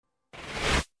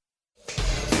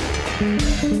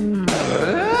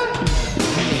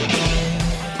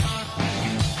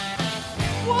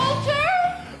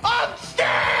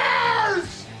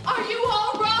Upstairs! Are you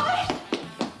all right?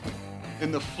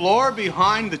 In the floor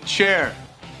behind the chair.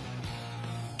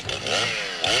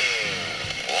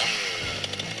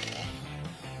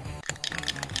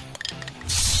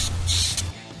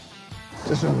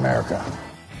 This is America.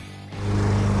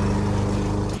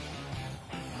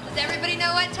 Does everybody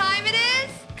know what time it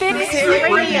is? Fix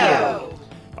It Radio.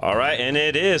 All right, and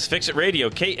it is Fix It Radio,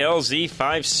 KLZ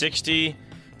 560.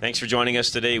 Thanks for joining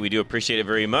us today. We do appreciate it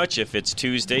very much. If it's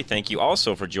Tuesday, thank you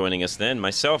also for joining us then.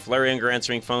 Myself, Larry Unger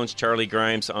answering phones, Charlie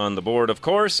Grimes on the board, of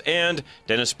course, and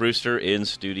Dennis Brewster in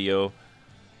studio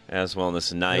as well. And this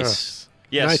is nice.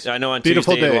 Yes, nice, I know on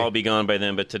beautiful Tuesday day. it'll all be gone by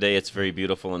then, but today it's very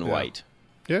beautiful and white.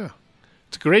 Yeah.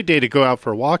 It's a great day to go out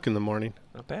for a walk in the morning.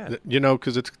 Not bad. You know,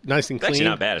 because it's nice and It's clean. actually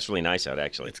not bad. It's really nice out,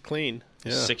 actually. It's clean.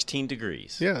 Yeah. 16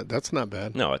 degrees. Yeah, that's not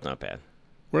bad. No, it's not bad.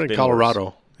 We're in been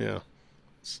Colorado. Yeah.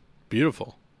 It's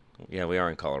beautiful. Yeah, we are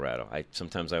in Colorado.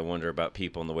 Sometimes I wonder about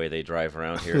people and the way they drive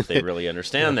around here, if they really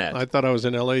understand that. I thought I was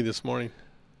in L.A. this morning.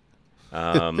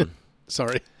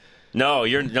 Sorry. No,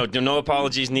 no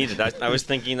apologies needed. I was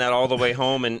thinking that all the way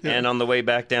home and on the way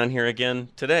back down here again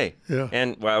today. Yeah.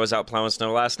 And I was out plowing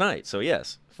snow last night. So,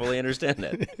 yes, fully understand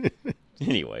that.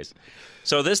 Anyways,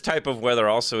 so this type of weather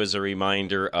also is a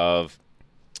reminder of,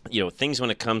 things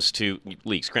when it comes to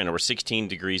leaks. Granted, we're 16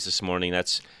 degrees this morning.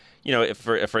 That's,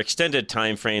 for extended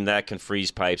time frame, that can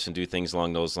freeze pipes and do things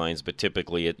along those lines. But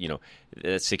typically,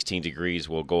 that 16 degrees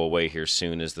will go away here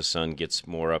soon as the sun gets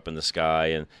more up in the sky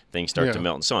and things start to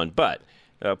melt and so on. But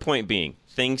point being,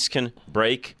 things can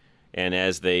break, and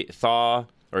as they thaw,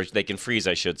 or they can freeze,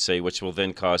 I should say, which will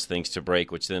then cause things to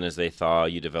break, which then as they thaw,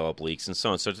 you develop leaks and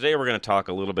so on. So today we're going to talk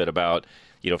a little bit about,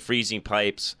 freezing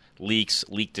pipes, leaks,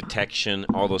 leak detection,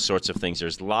 all those sorts of things.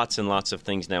 There's lots and lots of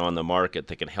things now on the market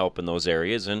that can help in those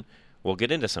areas, and we'll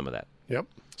get into some of that. Yep.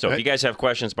 So if you guys have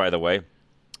questions, by the way,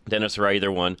 Dennis or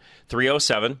either one,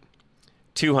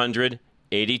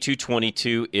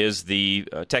 307-200-8222 is the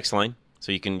text line.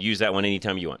 So you can use that one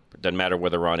anytime you want. It doesn't matter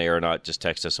whether we're on air or not. Just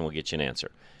text us and we'll get you an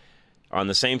answer. On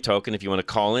the same token, if you want to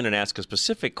call in and ask a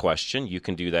specific question, you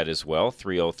can do that as well,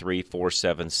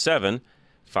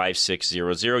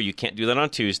 303-477-5600. You can't do that on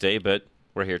Tuesday, but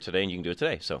we're here today and you can do it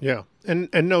today. So Yeah. And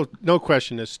no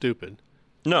question is stupid.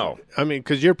 No. I mean,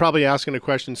 because you're probably asking a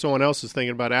question someone else is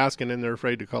thinking about asking and they're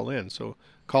afraid to call in. So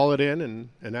call it in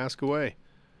and ask away.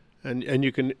 And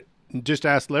you can just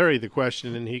ask Larry the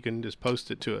question and he can just post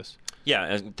it to us.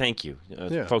 Yeah, thank you.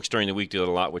 Folks during the week do it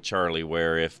a lot with Charlie,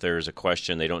 where if there's a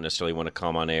question they don't necessarily want to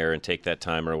come on air and take that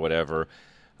time or whatever,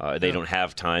 they don't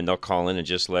have time, they'll call in and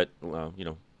just let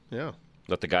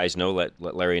the guys know, let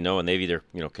Larry know, and they either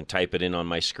can type it in on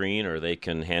my screen or they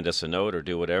can hand us a note or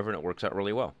do whatever, and it works out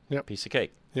really well. Yep. Piece of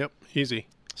cake. Yep, easy.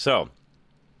 So,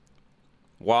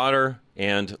 water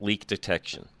and leak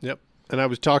detection. Yep. And I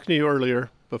was talking to you earlier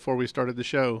before we started the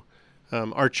show.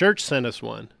 Our church sent us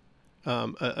one.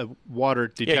 A water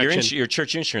detection. Yeah, your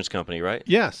church insurance company, right?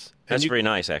 Yes. That's very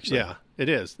nice, actually. Yeah, it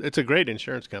is. It's a great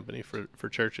insurance company for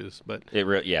churches. But I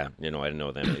didn't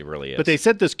know them. It really is. But they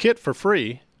sent this kit for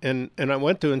free, and I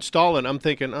went to install it. I'm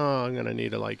thinking, I'm going to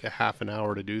need a half an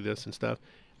hour to do this and stuff.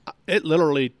 It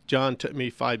literally, John, took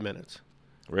me 5 minutes.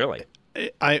 Really?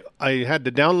 I had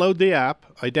to download the app.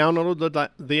 I downloaded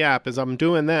the app. As I'm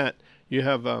doing that, you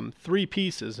have 3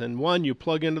 pieces, and one you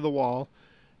plug into the wall,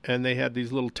 and they had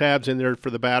these little tabs in there for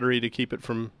the battery to keep it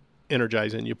from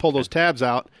energizing. You pull those tabs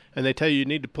out, and they tell you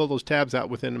need to pull those tabs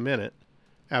out within a minute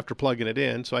after plugging it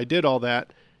in. So I did all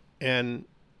that, and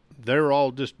they're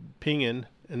all just pinging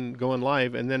and going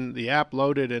live, and then the app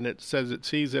loaded, and it says it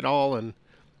sees it all, and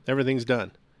everything's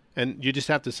done. And you just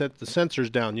have to set the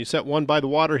sensors down. You set one by the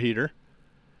water heater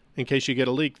in case you get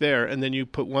a leak there, and then you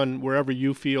put one wherever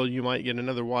you feel you might get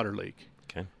another water leak.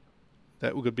 Okay.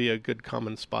 That would be a good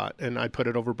common spot. And I put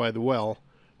it over by the well,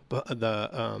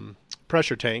 the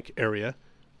pressure tank area.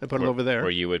 I put it over there.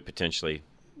 Where you would potentially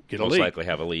most likely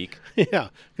have a leak. Yeah,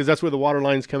 because that's where the water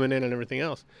line's coming in and everything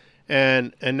else.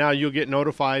 And now you'll get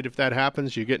notified if that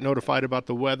happens. You get notified about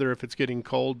the weather if it's getting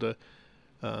cold.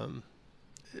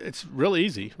 It's real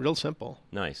easy, real simple.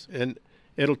 Nice. And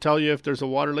it'll tell you if there's a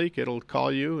water leak. It'll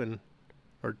call you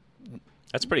or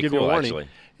that's pretty give cool, you a warning. actually.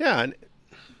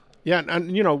 Yeah,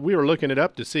 and we were looking it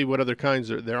up to see what other kinds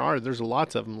there are. There's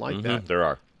lots of them like that. There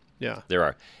are. Yeah. There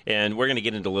are. And we're going to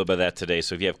get into a little bit of that today.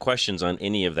 So if you have questions on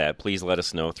any of that, please let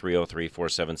us know,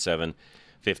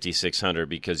 303-477-5600,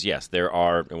 because, yes, there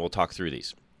are, and we'll talk through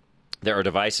these. There are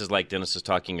devices like Dennis is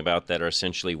talking about that are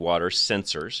essentially water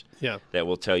sensors that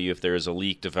will tell you if there is a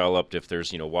leak developed, if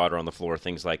there's water on the floor,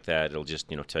 things like that. It'll just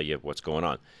tell you what's going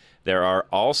on. There are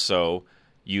also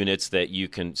units that you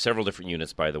can, several different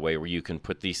units, by the way, where you can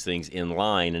put these things in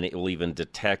line, and it will even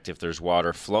detect if there's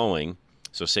water flowing.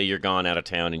 So say you're gone out of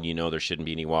town and there shouldn't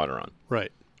be any water on.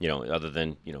 Right. Other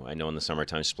than, I know in the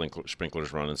summertime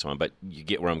sprinklers run and so on, but you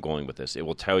get where I'm going with this. It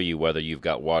will tell you whether you've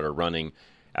got water running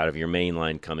out of your main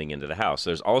line coming into the house.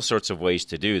 There's all sorts of ways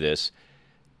to do this.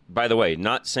 By the way,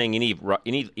 not saying any of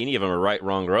them are right,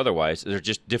 wrong, or otherwise. They're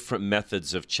just different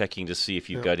methods of checking to see if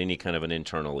you've got any kind of an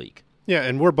internal leak. Yeah,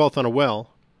 and we're both on a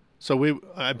well. So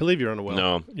I believe you're on a well.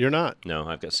 No. You're not? No,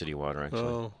 I've got city water, actually.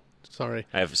 Oh, sorry.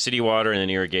 I have city water and then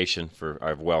irrigation. I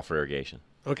have well for irrigation.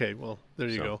 Okay, well, there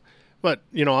you go. But,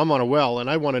 I'm on a well, and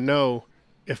I want to know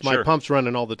if my pump's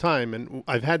running all the time. And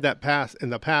I've had that in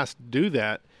the past do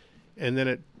that, and then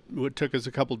it took us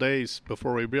a couple days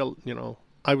before we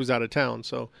I was out of town,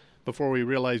 so before we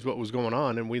realized what was going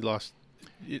on, and we lost,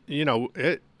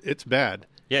 it's bad.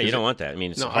 Yeah, you don't want that. I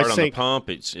mean, it's hard on the pump.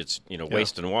 It's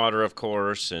wasting water, of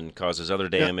course, and causes other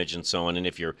damage and so on. And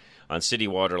if you're on city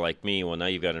water like me, well, now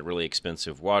you've got a really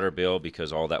expensive water bill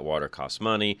because all that water costs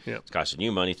money. Yeah. It's costing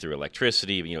you money through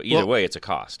electricity. Either way, it's a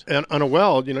cost. And on a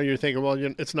well, you're thinking, well,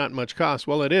 it's not much cost.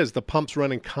 Well, it is. The pump's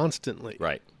running constantly.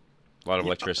 Right. A lot of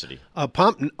electricity. A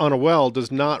pump on a well does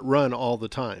not run all the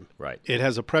time. Right. It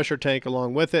has a pressure tank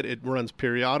along with it. It runs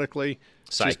periodically.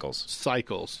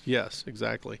 Cycles. Yes,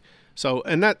 exactly. So,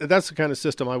 and that's the kind of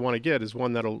system I want to get, is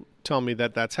one that'll tell me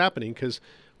that that's happening, because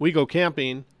we go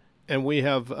camping and we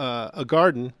have a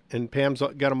garden, and Pam's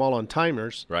got them all on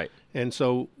timers. Right. And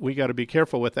so we got to be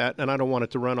careful with that, and I don't want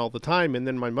it to run all the time, and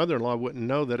then my mother-in-law wouldn't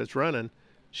know that it's running.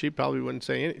 She probably wouldn't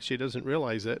say anything. She doesn't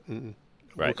realize it, and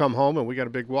we'll come home and we got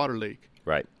a big water leak.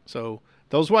 Right. So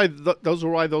those are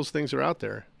why those things are out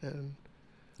there, and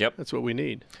that's what we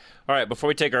need. All right, before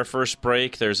we take our first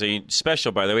break, there's a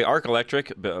special, by the way. Arc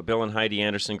Electric, Bill and Heidi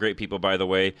Anderson, great people, by the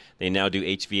way. They now do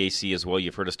HVAC as well.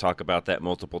 You've heard us talk about that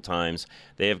multiple times.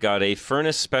 They have got a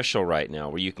furnace special right now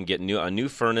where you can get a new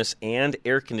furnace and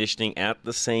air conditioning at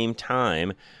the same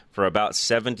time for about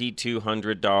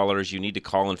 $7,200. You need to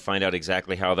call and find out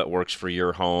exactly how that works for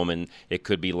your home, and it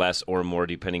could be less or more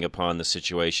depending upon the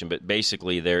situation. But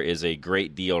basically, there is a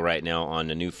great deal right now on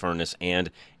a new furnace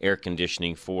and air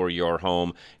conditioning for your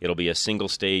home. It'll be a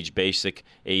single-stage basic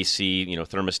AC,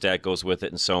 thermostat goes with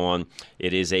it and so on.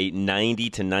 It is a 90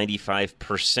 to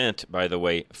 95%, by the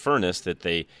way, furnace that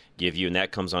they give you, and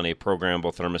that comes on a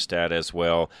programmable thermostat as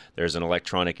well. There's an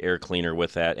electronic air cleaner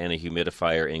with that and a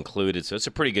humidifier included. So it's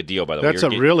a pretty good deal, by the way. That's a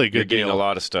really good deal. You're getting a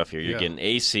lot of stuff here. You're getting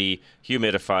AC,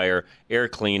 humidifier, air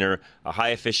cleaner, a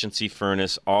high-efficiency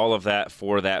furnace, all of that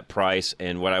for that price.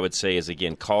 And what I would say is,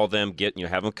 again, call them,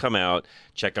 have them come out,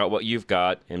 check out what you've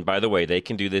got. And by the way, they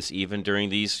can do this even during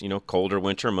these, colder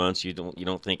winter months. You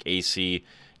don't think AC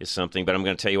is something, but I'm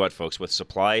going to tell you what, folks, with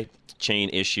supply chain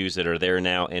issues that are there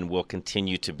now and will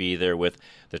continue to be there with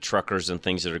the truckers and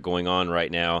things that are going on right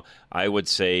now, I would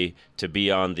say to be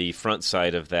on the front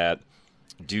side of that,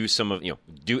 do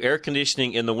air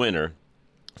conditioning in the winter,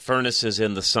 furnaces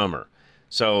in the summer.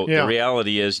 So the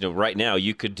reality is, right now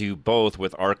you could do both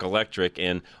with Arc Electric,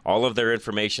 and all of their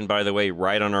information, by the way,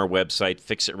 right on our website,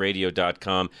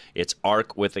 fixitradio.com. It's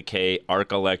Arc with a K,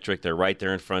 Arc Electric. They're right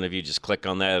there in front of you. Just click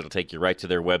on that. It'll take you right to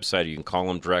their website. You can call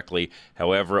them directly,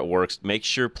 however it works. Make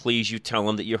sure, please, you tell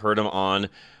them that you heard them on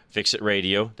Fix It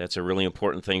Radio. That's a really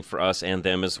important thing for us and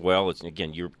them as well.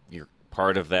 Again, you're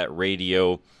part of that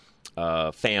radio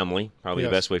family, probably the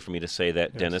best way for me to say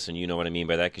that, Dennis, and you know what I mean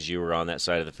by that because you were on that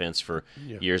side of the fence for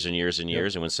years and years and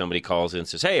years. And when somebody calls in and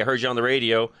says, "Hey, I heard you on the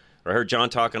radio," or "I heard John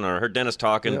talking," or "I heard Dennis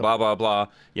talking," blah blah blah,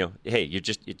 hey, it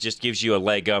just gives you a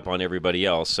leg up on everybody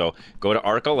else. So go to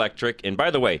Arc Electric, and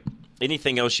by the way,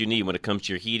 anything else you need when it comes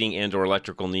to your heating and or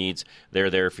electrical needs, they're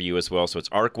there for you as well. So it's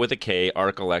Arc with a K,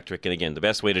 Arc Electric. And again, the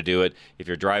best way to do it, if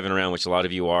you're driving around, which a lot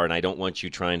of you are, and I don't want you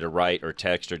trying to write or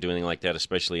text or do anything like that,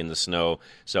 especially in the snow.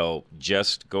 So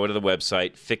just go to the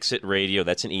website, Fix It Radio.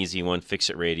 That's an easy one,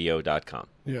 fixitradio.com.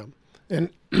 Yeah.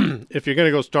 And if you're going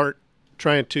to go start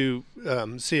trying to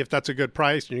see if that's a good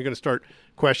price and you're going to start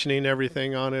questioning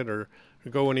everything on it or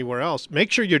go anywhere else,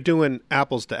 make sure you're doing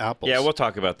apples to apples. Yeah, we'll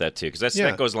talk about that too, because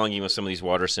that goes along even with some of these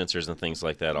water sensors and things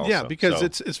like that also. Yeah, because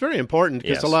it's very important,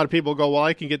 because a lot of people go, well,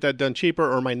 I can get that done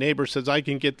cheaper, or my neighbor says I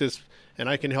can get this and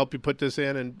I can help you put this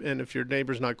in, and if your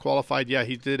neighbor's not qualified,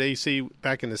 he did AC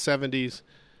back in the 70s.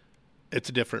 It's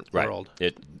a different world.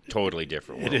 Totally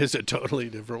different world. It is a totally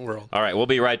different world. All right, we'll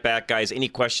be right back, guys. Any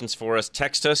questions for us,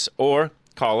 text us or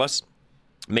call us.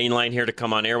 Main line here to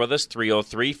come on air with us,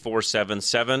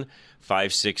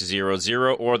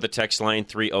 303-477-5600, or the text line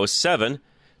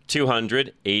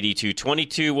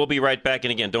 307-200-8222. We'll be right back.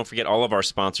 And again, don't forget all of our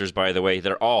sponsors, by the way.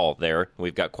 They're all there.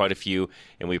 We've got quite a few,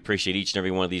 and we appreciate each and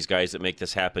every one of these guys that make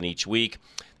this happen each week.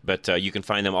 But you can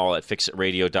find them all at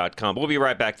fixitradio.com. We'll be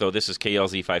right back, though. This is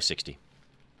KLZ 560.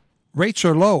 Rates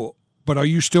are low, but are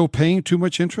you still paying too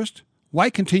much interest? Why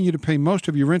continue to pay most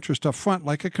of your interest up front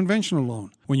like a conventional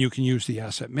loan when you can use the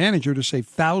asset manager to save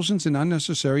thousands in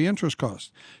unnecessary interest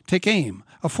costs? Take AIM,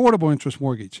 Affordable Interest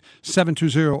Mortgage,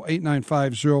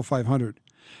 720-895-0500.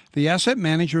 The asset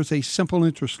manager is a simple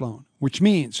interest loan, which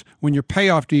means when your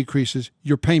payoff decreases,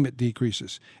 your payment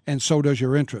decreases, and so does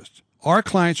your interest. Our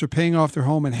clients are paying off their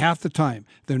home in half the time.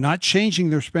 They're not changing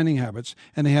their spending habits,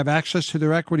 and they have access to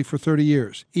their equity for 30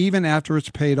 years, even after it's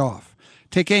paid off.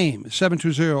 Take AIM,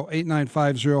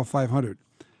 720-895-0500.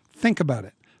 Think about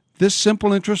it. This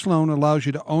simple interest loan allows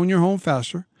you to own your home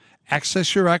faster,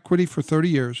 access your equity for 30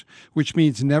 years, which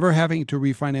means never having to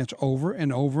refinance over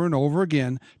and over and over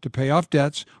again to pay off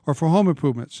debts or for home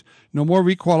improvements. No more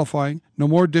requalifying, no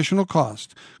more additional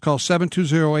cost. Call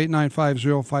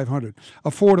 720-895-0500,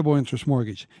 Affordable Interest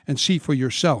Mortgage, and see for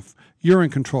yourself. You're in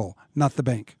control, not the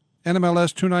bank.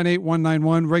 NMLS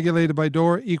 298191, regulated by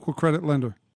DORA, equal credit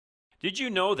lender. Did you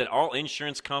know that all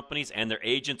insurance companies and their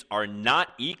agents are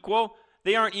not equal?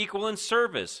 They aren't equal in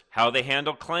service, how they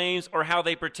handle claims, or how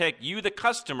they protect you, the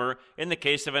customer, in the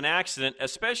case of an accident,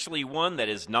 especially one that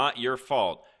is not your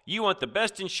fault. You want the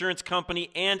best insurance company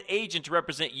and agent to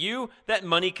represent you that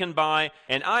money can buy,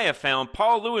 and I have found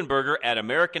Paul Leuenberger at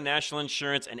American National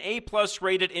Insurance, an A-plus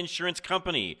rated insurance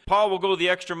company. Paul will go the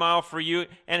extra mile for you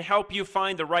and help you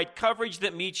find the right coverage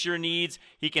that meets your needs.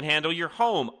 He can handle your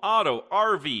home, auto,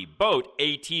 RV, boat,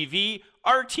 ATV,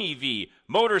 RTV,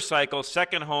 motorcycle,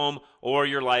 second home, or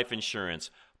your life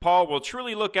insurance. Paul will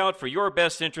truly look out for your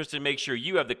best interest and make sure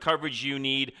you have the coverage you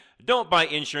need. Don't buy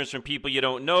insurance from people you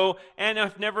don't know and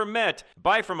have never met.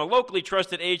 Buy from a locally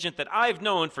trusted agent that I've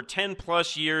known for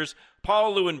 10-plus years.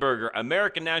 Paul Leuenberger,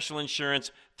 American National Insurance,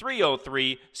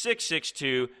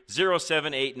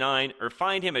 303-662-0789, or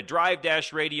find him at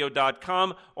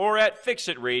drive-radio.com or at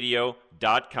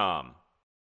fixitradio.com.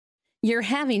 You're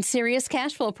having serious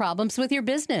cash flow problems with your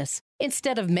business.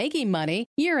 Instead of making money,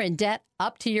 you're in debt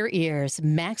up to your ears,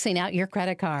 maxing out your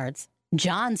credit cards.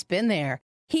 John's been there.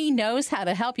 He knows how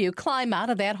to help you climb out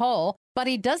of that hole, but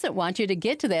he doesn't want you to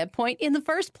get to that point in the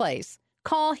first place.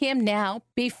 Call him now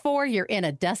before you're in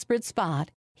a desperate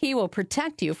spot. He will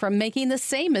protect you from making the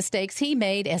same mistakes he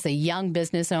made as a young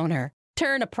business owner.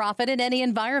 Turn a profit in any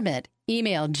environment.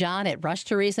 Email John at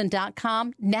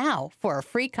rushtoreason.com now for a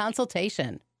free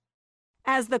consultation.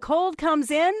 As the cold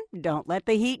comes in, don't let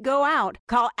the heat go out.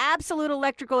 Call Absolute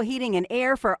Electrical Heating and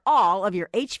Air for all of your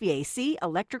HVAC,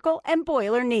 electrical, and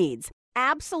boiler needs.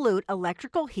 Absolute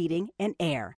Electrical Heating and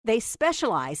Air. They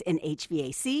specialize in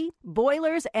HVAC,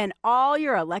 boilers, and all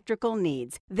your electrical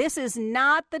needs. This is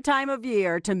not the time of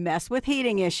year to mess with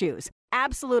heating issues.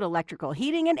 Absolute Electrical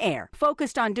Heating and Air,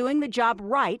 focused on doing the job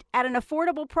right at an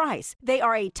affordable price. They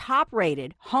are a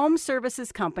top-rated home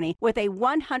services company with a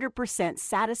 100%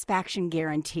 satisfaction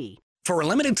guarantee. For a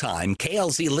limited time,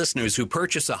 KLZ listeners who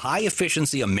purchase a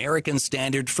high-efficiency American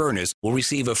Standard furnace will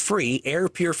receive a free air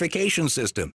purification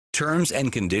system. Terms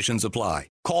and conditions apply.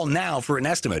 Call now for an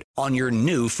estimate on your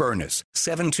new furnace.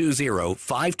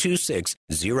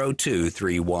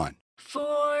 720-526-0231.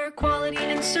 For quality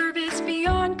and service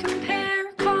beyond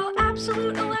compare, call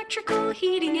Absolute Electrical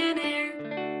Heating and Air.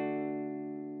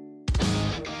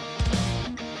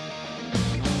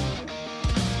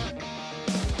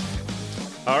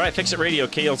 All right, Fix It Radio,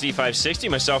 KLZ 560.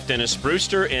 Myself, Dennis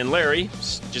Brewster, and Larry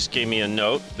just gave me a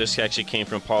note. This actually came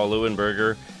from Paul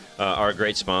Leuenberger, our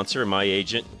great sponsor, my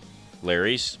agent,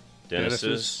 Larry's,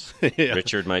 Dennis's, yeah.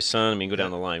 Richard, my son. I mean, go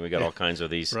down the line. We got all kinds of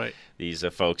these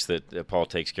folks that Paul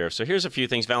takes care of. So here's a few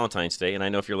things. Valentine's Day, and I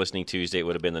know if you're listening Tuesday, it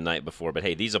would have been the night before, but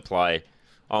hey, these apply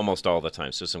almost all the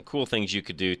time. So some cool things you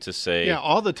could do to say. Yeah,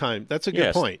 all the time. That's a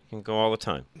good point. You can go all the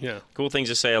time. Yeah. Cool things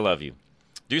to say, I love you.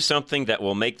 Do something that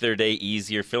will make their day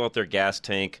easier. Fill up their gas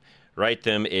tank. Write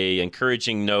them a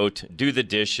encouraging note. Do the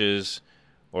dishes.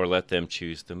 Or let them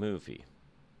choose the movie.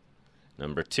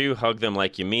 Number 2, hug them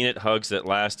like you mean it. Hugs that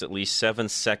last at least 7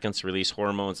 seconds release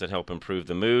hormones that help improve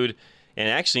the mood and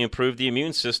actually improve the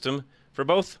immune system for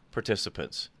both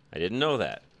participants. I didn't know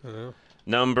that.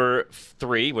 Number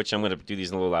 3, which I'm going to do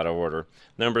these in a little out of order.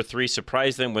 Number 3,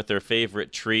 surprise them with their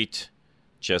favorite treat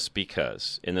just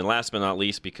because. And then last but not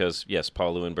least, because, yes,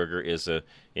 Paul Leuenberger is an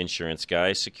insurance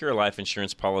guy, secure a life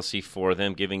insurance policy for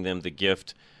them, giving them the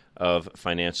gift of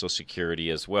financial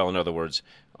security as well. In other words,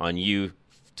 on you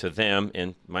to them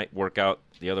and might work out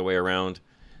the other way around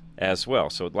as well.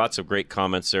 So lots of great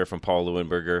comments there from Paul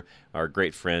Leuenberger, our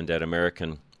great friend at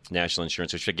American National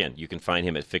Insurance, which, again, you can find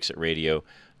him at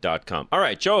fixitradio.com. All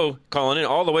right, Joe calling in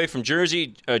all the way from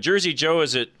Jersey. Jersey, Joe,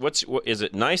 is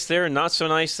it nice there, not so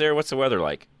nice there? What's the weather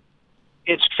like?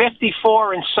 It's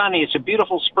 54 and sunny. It's a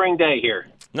beautiful spring day here.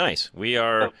 Nice. We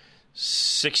are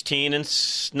 16 and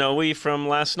snowy from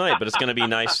last night, but it's going to be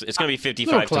nice. It's going to be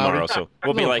 55 tomorrow, so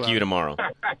we'll be like you tomorrow.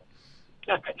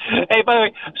 Hey, by the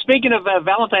way, speaking of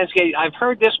Valentine's Day, I've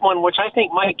heard this one, which I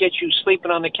think might get you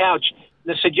sleeping on the couch.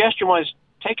 The suggestion was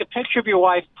take a picture of your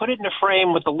wife, put it in a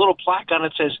frame with a little plaque on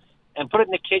it says, and put it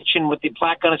in the kitchen with the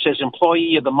plaque on it says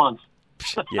Employee of the Month.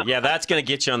 Yeah, that's going to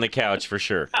get you on the couch for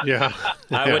sure. Yeah.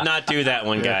 I would not do that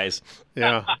one, guys.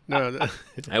 Yeah. No.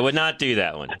 I would not do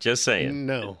that one. Just saying.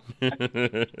 No.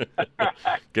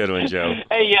 Good one, Joe.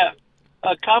 Hey,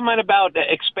 a comment about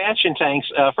expansion tanks.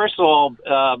 First of all,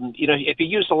 if you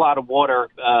use a lot of water,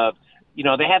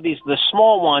 they have the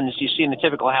small ones you see in the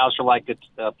typical house are like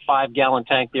a 5-gallon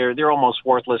tank. They're almost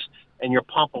worthless, and your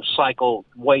pump will cycle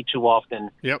way too often.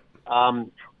 Yep.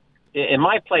 In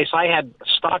my place, I had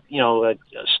stock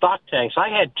tanks. I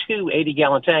had 2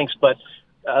 80-gallon tanks, but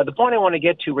the point I want to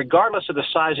get to, regardless of the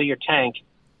size of your tank,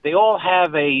 they all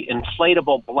have a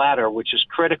inflatable bladder, which is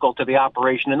critical to the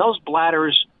operation. And those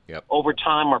bladders, over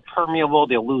time, are permeable.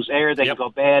 They'll lose air. They can go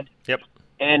bad. Yep.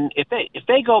 And if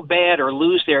they go bad or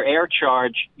lose their air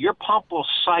charge, your pump will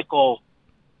cycle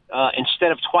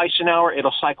instead of twice an hour,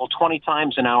 it'll cycle 20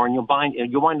 times an hour, and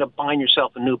you'll wind up buying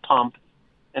yourself a new pump.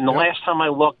 And the last time I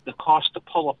looked, the cost to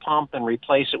pull a pump and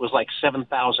replace it was like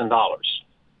 $7,000.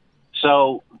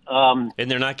 So, and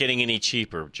they're not getting any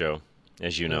cheaper, Joe,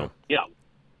 as you know. Yeah,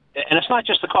 and it's not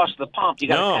just the cost of the pump. You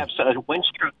got to have a winch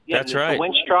truck. Yeah, that's right. A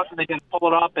winch truck, and they got to pull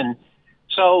it up. And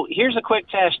so here's a quick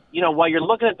test. While you're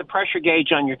looking at the pressure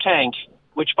gauge on your tank,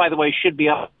 which by the way should be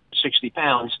up 60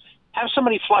 pounds, have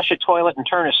somebody flush a toilet and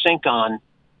turn a sink on.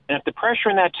 And if the pressure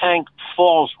in that tank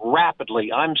falls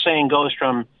rapidly, I'm saying goes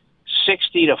from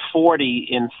 60 to 40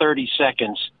 in 30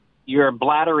 seconds, your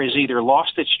bladder has either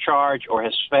lost its charge or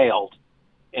has failed,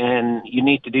 and you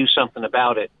need to do something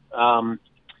about it.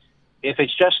 If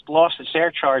it's just lost its air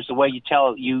charge, the way you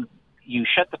tell it, you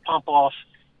shut the pump off,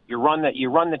 you run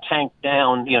the tank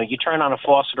down, you turn on a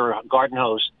faucet or a garden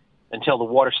hose until the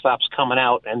water stops coming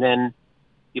out, and then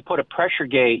you put a pressure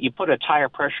gauge, you put a tire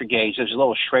pressure gauge. There's a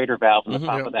little Schrader valve in the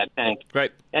top of that tank,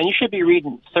 right? And you should be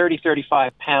reading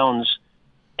 35 pounds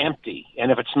empty.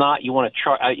 And if it's not, you want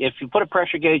to if you put a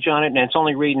pressure gauge on it and it's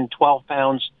only reading 12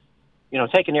 pounds,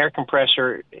 take an air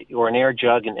compressor or an air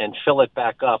jug and fill it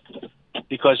back up,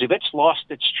 because if it's lost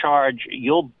its charge,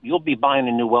 you'll be buying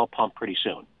a new well pump pretty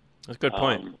soon. That's a good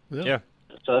point. Yeah.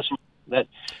 So that's that.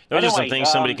 Those are some things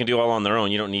somebody can do all on their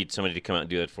own. You don't need somebody to come out and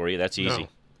do that for you. That's easy.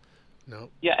 No.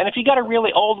 Yeah, and if you got a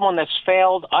really old one that's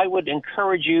failed, I would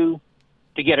encourage you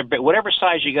to get whatever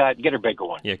size you got, get a bigger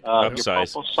one. Yeah, upsize. Your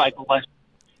pump will cycle less.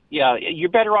 Yeah, you're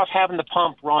better off having the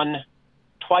pump run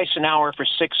twice an hour for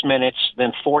 6 minutes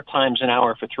than 4 times an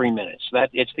hour for 3 minutes.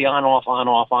 It's the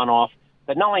on-off.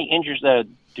 That not only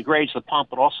degrades the pump,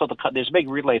 but also there's a big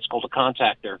relay. It's called a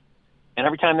contactor, and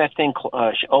every time that thing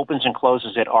opens and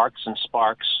closes, it arcs and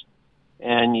sparks,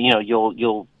 and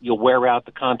you'll wear out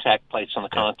the contact plates on the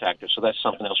contactor. So that's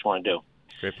something else you want to do.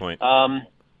 Great point.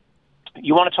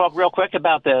 You want to talk real quick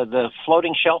about the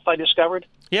floating shelf I discovered?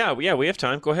 Yeah, we have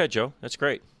time. Go ahead, Joe. That's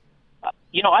great.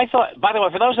 I thought, by the way,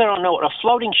 for those that don't know, a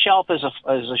floating shelf is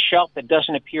a shelf that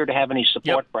doesn't appear to have any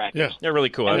support brackets. Yeah, they're really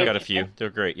cool. I've got a few. They're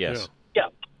great, yes. Yeah.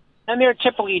 And they're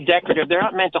typically decorative. They're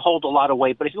not meant to hold a lot of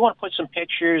weight, but if you want to put some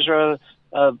pictures or,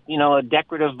 a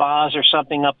decorative vase or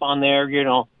something up on there,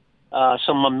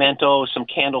 some mementos, some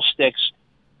candlesticks,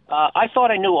 I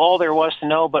thought I knew all there was to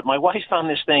know, but my wife found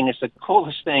this thing. It's the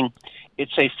coolest thing.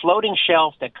 It's a floating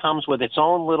shelf that comes with its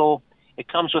own little. It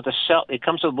comes with a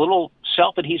little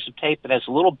self-adhesive tape that has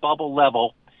a little bubble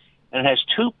level, and it has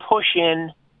 2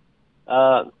 push-in.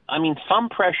 Thumb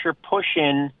pressure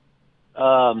push-in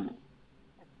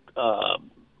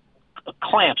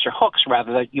clamps or hooks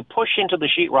rather that you push into the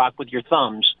sheetrock with your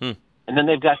thumbs, and then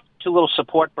they've got 2 little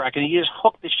support brackets. You just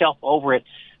hook the shelf over it.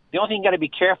 The only thing you got to be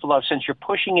careful of, since you're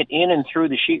pushing it in and through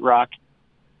the sheetrock,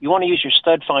 you want to use your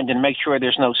stud finder and make sure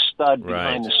there's no stud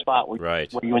behind the spot where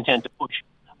you intend to push.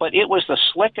 But it was the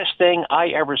slickest thing I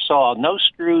ever saw. No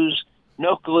screws,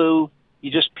 no glue.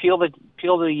 You just peel the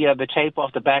tape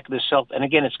off the back of the shelf, and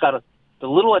again, it's got the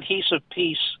little adhesive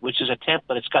piece, which is a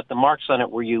template. It's got the marks on it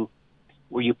where you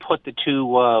put the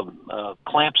 2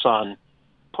 clamps on,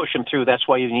 push them through. That's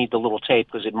why you need the little tape,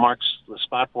 because it marks the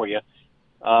spot for you.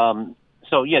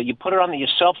 You put it on the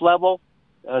self level.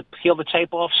 peel the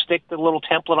tape off, stick the little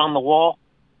template on the wall,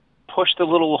 push the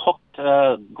little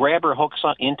hooked grabber hooks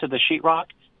into the sheetrock,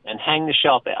 and hang the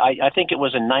shelf. I think it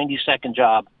was a 90-second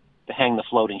job to hang the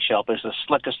floating shelf. It's the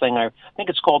slickest thing I think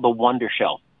it's called the Wonder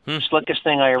Shelf. Slickest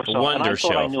thing I ever saw. Wonder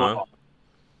Shelf, huh?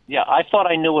 Yeah, I thought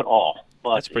I knew it all.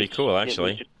 But that's pretty cool,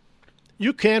 actually.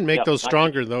 You can make those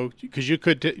stronger, though, because you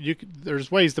could.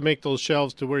 There's ways to make those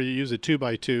shelves to where you use a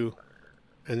 2x2,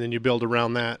 and then you build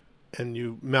around that, and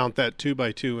you mount that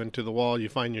 2x2 into the wall. You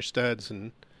find your studs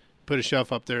and put a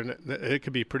shelf up there, and it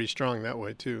could be pretty strong that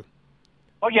way too.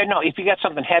 Oh yeah, no. If you got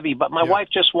something heavy, but my wife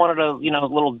just wanted a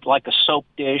little like a soap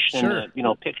dish and a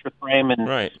picture frame and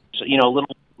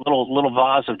little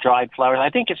vase of dried flowers. I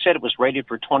think it said it was rated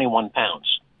for 21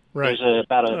 pounds. Right. There's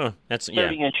about a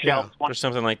 30-inch shelf. Or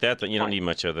something like that, but you don't need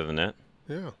much other than that.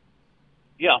 Yeah.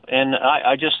 Yeah, and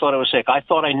I just thought it was sick. I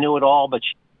thought I knew it all, but...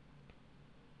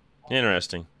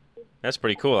 Interesting. That's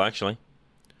pretty cool, actually.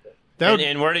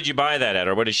 And where did you buy that at,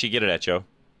 or where did she get it at, Joe?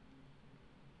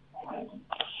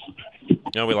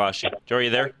 No, we lost you. Joe, are you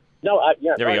there? No,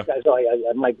 there we go. Guys,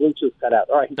 my Bluetooth cut out.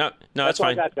 All right. No, that's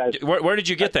fine. Where did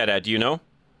you get that at? Do you know?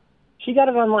 She got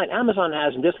it online. Amazon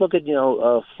has them. Just look at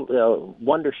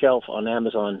Wonder Shelf on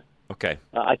Amazon. Okay.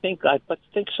 I think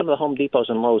some of the Home Depots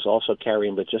and Lowe's also carry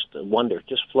them, but just Wonder,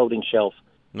 just floating shelf.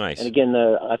 Nice. And again,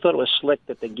 I thought it was slick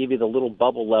that they give you the little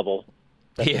bubble level.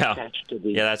 That's attached to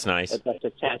the, that's nice. That's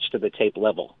attached to the tape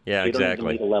level. Yeah, you exactly.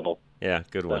 Don't even need a level. Yeah,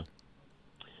 good one.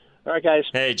 All right, guys.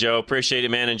 Hey, Joe, appreciate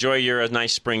it, man. Enjoy your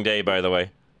nice spring day, by the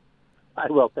way. I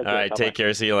will. All right, take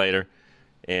care. See you later.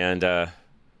 And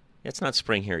it's not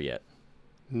spring here yet.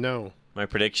 No. My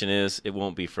prediction is it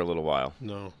won't be for a little while.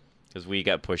 No. Because we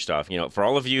got pushed off. For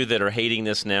all of you that are hating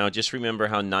this now, just remember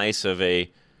how nice of a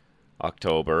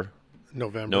October,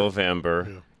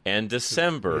 November, and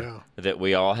December that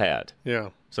we all had.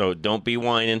 Yeah. So don't be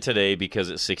whining today because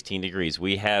it's 16 degrees.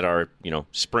 We had our,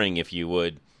 spring, if you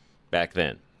would, back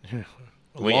then.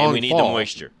 We need the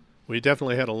moisture. We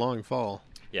definitely had a long fall.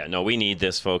 Yeah, no, we need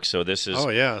this, folks. So this is. Oh,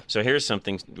 yeah. So here's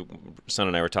something. Son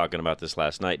and I were talking about this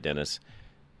last night, Dennis.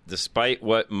 Despite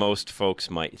what most folks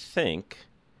might think,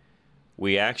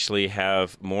 we actually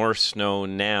have more snow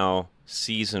now,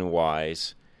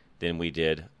 season-wise, than we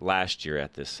did last year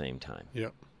at this same time.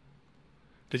 Yep.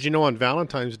 Did you know on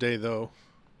Valentine's Day, though,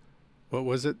 what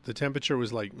was it? The temperature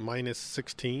was like minus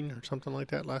 16 or something like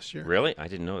that last year? Really? I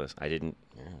didn't know this. I didn't.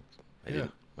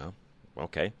 Well,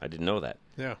 okay. I didn't know that.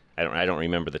 Yeah. I don't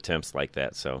remember the temps like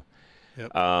that. So.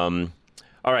 Yep.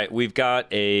 All right, we've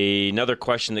got another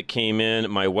question that came in.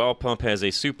 My well pump has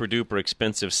a super-duper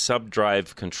expensive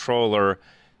sub-drive controller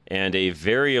and a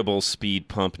variable speed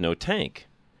pump, no tank.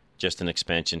 Just an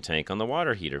expansion tank on the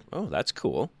water heater. Oh, that's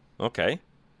cool. Okay.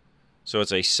 So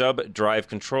it's a sub-drive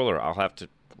controller.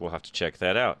 We'll have to check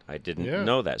that out. I didn't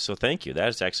know that. So thank you. That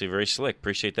is actually very slick.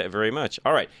 Appreciate that very much.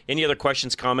 All right. Any other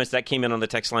questions, comments? That came in on the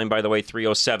text line, by the way,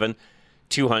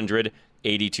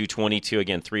 307-200-8222.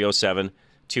 Again,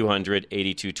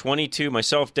 307-200-8222.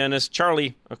 Myself, Dennis,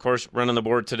 Charlie, of course, running the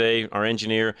board today, our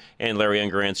engineer, and Larry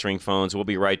Unger answering phones. We'll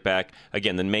be right back.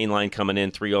 Again, the main line coming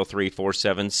in,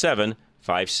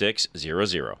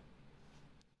 303-477-5600.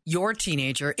 Your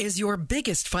teenager is your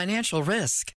biggest financial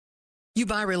risk. You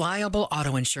buy reliable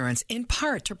auto insurance in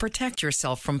part to protect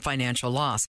yourself from financial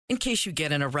loss in case you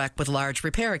get in a wreck with large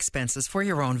repair expenses for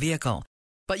your own vehicle.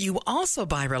 But you also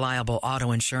buy reliable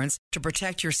auto insurance to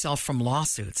protect yourself from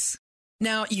lawsuits.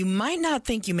 Now, you might not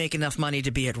think you make enough money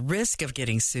to be at risk of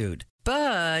getting sued,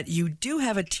 but you do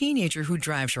have a teenager who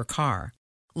drives your car.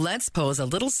 Let's pose a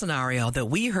little scenario that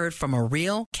we heard from a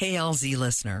real KLZ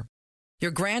listener.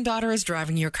 Your granddaughter is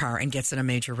driving your car and gets in a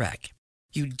major wreck.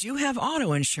 You do have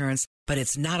auto insurance, but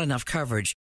it's not enough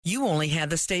coverage. You only had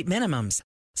the state minimums.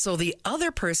 So the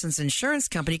other person's insurance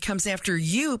company comes after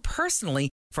you personally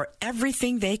for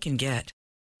everything they can get.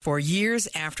 For years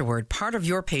afterward, part of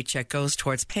your paycheck goes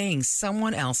towards paying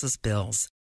someone else's bills.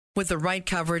 With the right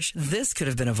coverage, this could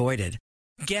have been avoided.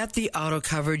 Get the auto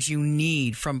coverage you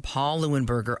need from Paul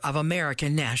Leuenberger of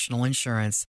American National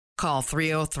Insurance. Call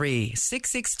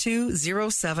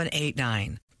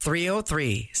 303-662-0789.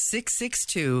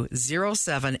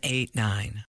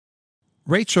 303-662-0789.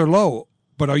 Rates are low,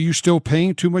 but are you still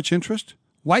paying too much interest?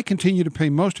 Why continue to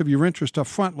pay most of your interest up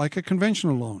front like a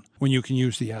conventional loan when you can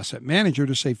use the Asset Manager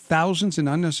to save thousands in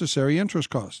unnecessary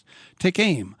interest costs? Take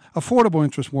AIM, Affordable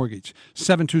Interest Mortgage,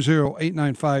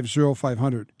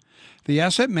 720-895-0500. The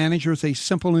Asset Manager is a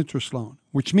simple interest loan,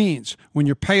 which means when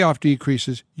your payoff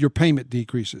decreases, your payment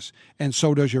decreases, and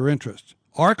so does your interest.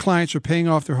 Our clients are paying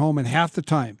off their home in half the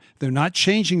time. They're not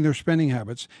changing their spending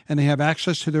habits, and they have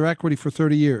access to their equity for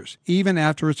 30 years, even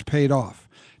after it's paid off.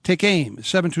 Take AIM,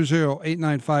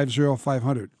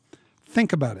 720-895-0500.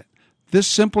 Think about it. This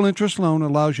simple interest loan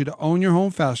allows you to own your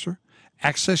home faster,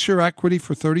 access your equity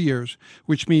for 30 years,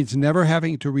 which means never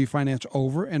having to refinance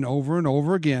over and over and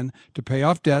over again to pay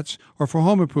off debts or for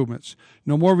home improvements.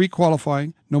 No more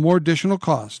requalifying, no more additional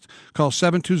cost. Call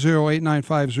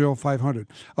 720-895-0500.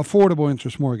 Affordable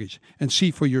interest mortgage, and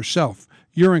see for yourself.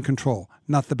 You're in control,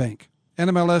 not the bank.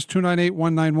 NMLS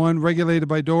 298191, regulated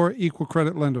by DORA, equal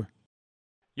credit lender.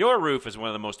 Your roof is one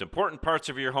of the most important parts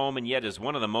of your home and yet is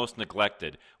one of the most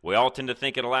neglected. We all tend to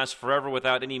think it'll last forever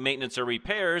without any maintenance or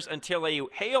repairs until a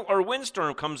hail or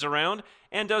windstorm comes around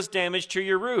and does damage to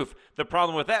your roof. The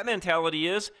problem with that mentality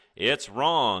is it's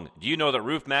wrong. Do you know that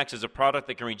Roof Max is a product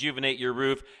that can rejuvenate your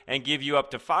roof and give you up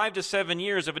to 5 to 7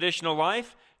 years of additional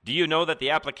life? Do you know that the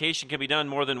application can be done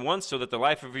more than once so that the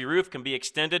life of your roof can be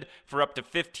extended for up to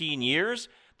 15 years?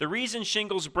 The reason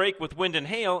shingles break with wind and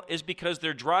hail is because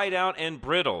they're dried out and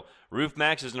brittle. Roof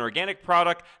Max is an organic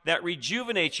product that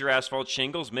rejuvenates your asphalt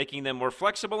shingles, making them more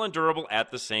flexible and durable at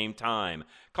the same time.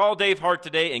 Call Dave Hart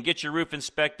today and get your roof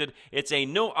inspected. It's a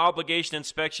no-obligation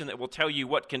inspection that will tell you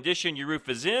what condition your roof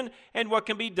is in and what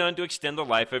can be done to extend the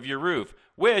life of your roof,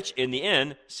 which, in the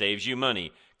end, saves you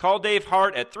money. Call Dave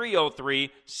Hart at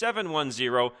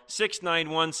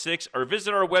 303-710-6916 or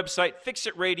visit our website,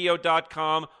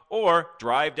 fixitradio.com or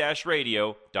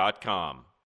drive-radio.com.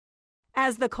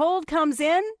 As the cold comes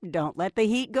in, don't let the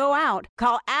heat go out.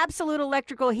 Call Absolute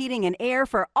Electrical Heating and Air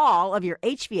for all of your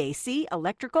HVAC,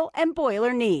 electrical, and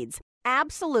boiler needs.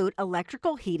 Absolute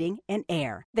Electrical Heating and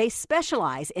Air. They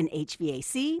specialize in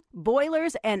HVAC,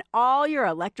 boilers, and all your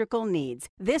electrical needs.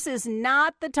 This is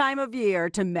not the time of year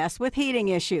to mess with heating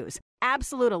issues.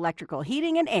 Absolute Electrical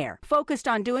Heating and Air, focused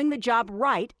on doing the job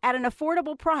right at an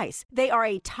affordable price. They are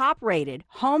a top-rated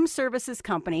home services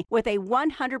company with a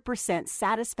 100%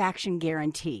 satisfaction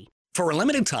guarantee. For a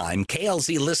limited time,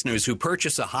 KLZ listeners who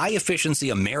purchase a high-efficiency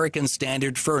American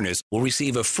Standard furnace will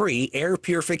receive a free air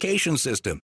purification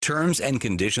system. Terms and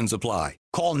conditions apply.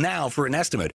 Call now for an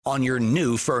estimate on your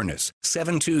new furnace.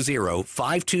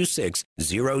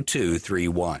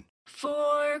 720-526-0231.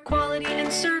 For quality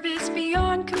and service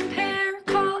beyond compare,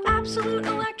 call Absolute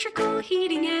Electrical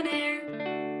Heating and Air.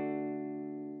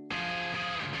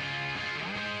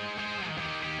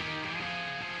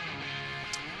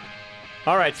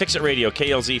 All right, Fix It Radio,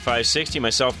 KLZ 560,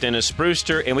 myself, Dennis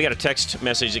Brewster, and we got a text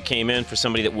message that came in for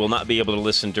somebody that will not be able to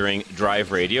listen during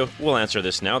Drive Radio. We'll answer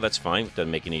this now. That's fine.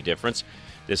 Doesn't make any difference.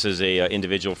 This is a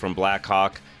individual from Black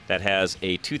Hawk that has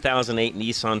a 2008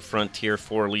 Nissan Frontier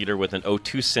 4-liter with an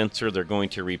O2 sensor they're going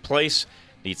to replace.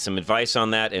 Needs some advice on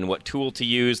that and what tool to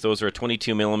use. Those are a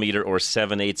 22 millimeter or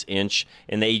 7/8 inch,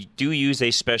 and they do use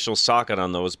a special socket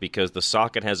on those because the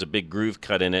socket has a big groove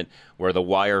cut in it where the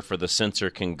wire for the sensor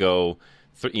can go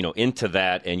into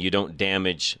that, and you don't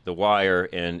damage the wire,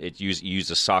 and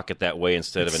use a socket that way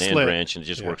instead of an end branch, and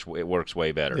it works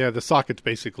way better. Yeah, the socket's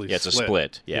basically it's a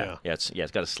split.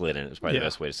 It's got a slit in it. It's probably the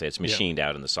best way to say it. It's machined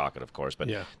out in the socket, of course, but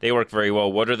they work very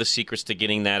well. What are the secrets to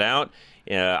getting that out?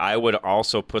 I would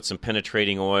also put some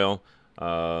penetrating oil,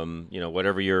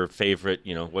 whatever your favorite,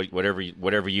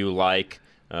 whatever you like.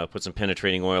 Put some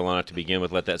penetrating oil on it to begin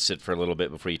with. Let that sit for a little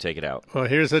bit before you take it out. Well,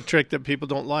 here's a trick that people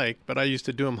don't like, but I used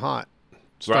to do them hot.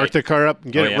 Start the car up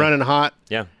and get it running hot.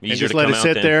 Yeah, and just let it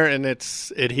sit there, and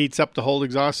it heats up the whole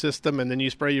exhaust system, and then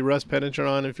you spray your rust penetrant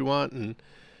on if you want, and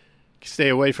stay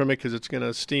away from it because it's going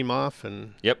to steam off.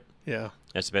 And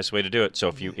that's the best way to do it. So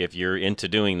if you're into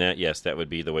doing that, yes, that would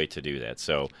be the way to do that.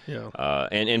 So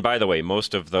and by the way,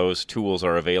 most of those tools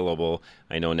are available.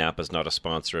 I know Napa's not a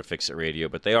sponsor of Fix It Radio,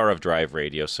 but they are of Drive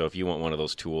Radio. So if you want one of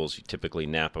those tools, typically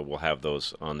Napa will have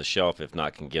those on the shelf. If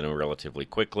not, can get them relatively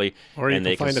quickly. Or you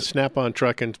can find a Snap-on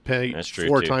truck and pay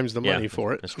 4 times the money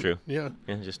for it. That's true.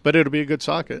 But it'll be a good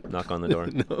socket. Knock on the door.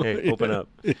 Hey, open up.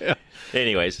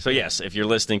 Anyways, so yes, if you're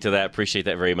listening to that, appreciate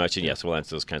that very much. And yes, we'll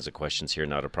answer those kinds of questions here.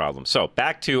 Not a problem. So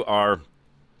back to our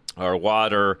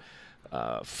water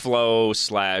flow /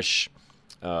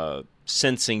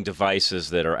 sensing devices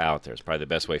that are out there. It's probably the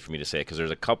best way for me to say it because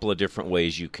there's a couple of different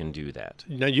ways you can do that.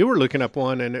 Now, you were looking up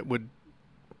one, and it was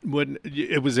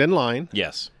inline.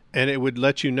 Yes. And it would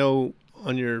let you know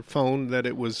on your phone that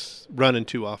it was running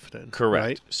too often. Correct.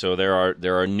 Right? So there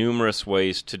are numerous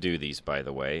ways to do these, by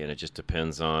the way, and it just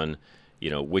depends on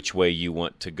which way you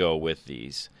want to go with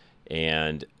these.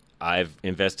 And I've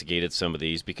investigated some of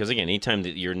these because, again, anytime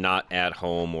that you're not at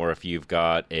home or if you've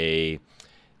got in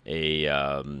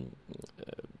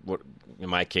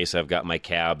my case, I've got my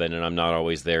cabin and I'm not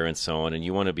always there and so on, and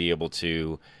you want to be able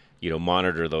to,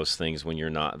 monitor those things when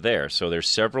you're not there. So there's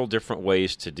several different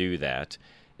ways to do that.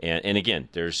 And again,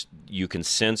 you can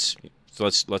sense So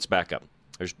let's back up.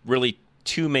 There's really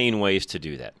two main ways to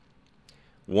do that.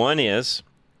 One is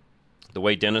the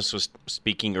way Dennis was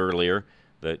speaking earlier,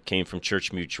 that came from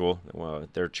Church Mutual,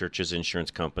 their church's insurance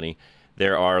company.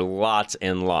 There are lots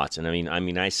and lots, and I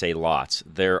mean, I say lots.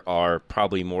 There are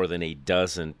probably more than a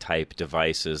dozen type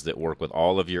devices that work with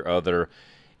all of your other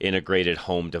integrated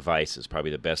home devices.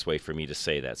 Probably the best way for me to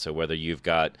say that. So whether you've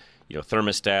got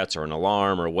thermostats or an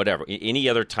alarm or whatever, any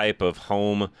other type of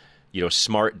home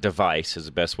smart device is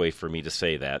the best way for me to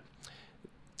say that.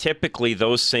 Typically,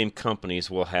 those same companies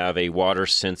will have a water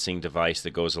sensing device that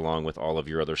goes along with all of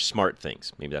your other smart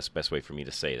things. Maybe that's the best way for me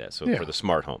to say that. So for the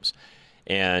smart homes.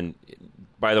 And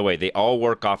by the way, they all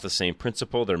work off the same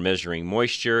principle. They're measuring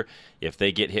moisture. If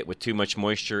they get hit with too much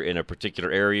moisture in a particular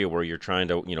area where you're trying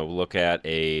to, look at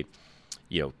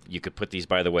you could put these,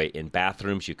 by the way, in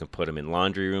bathrooms. You can put them in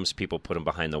laundry rooms. People put them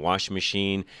behind the washing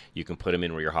machine. You can put them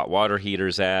in where your hot water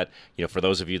heater's at. For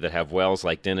those of you that have wells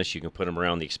like Dennis, you can put them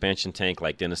around the expansion tank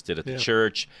like Dennis did at the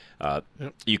church.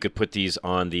 You could put these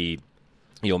on the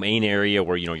main area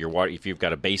where your water. If you've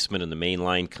got a basement and the main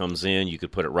line comes in, you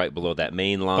could put it right below that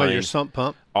main line. By your sump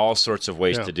pump. All sorts of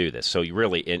ways to do this. So you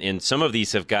really, and some of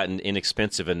these have gotten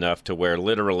inexpensive enough to where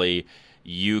literally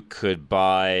you could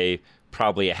buy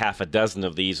probably a half a dozen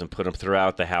of these and put them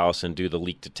throughout the house and do the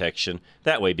leak detection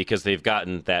that way because they've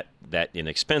gotten that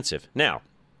inexpensive. Now,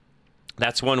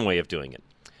 that's one way of doing it.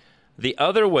 The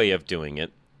other way of doing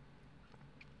it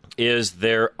is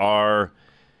there are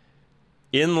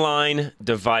inline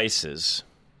devices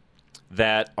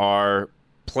that are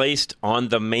placed on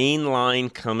the main line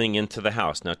coming into the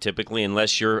house. Now, typically,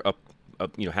 unless you're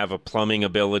have a plumbing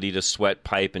ability to sweat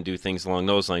pipe and do things along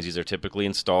those lines, these are typically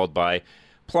installed by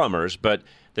plumbers. But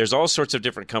there's all sorts of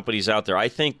different companies out there. I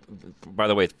think, by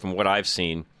the way, from what I've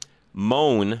seen,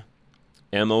 Moen,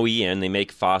 M-O-E-N, they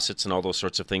make faucets and all those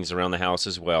sorts of things around the house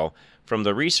as well. From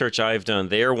the research I've done,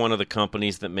 they're one of the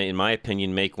companies that, in my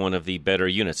opinion, make one of the better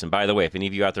units. And by the way, if any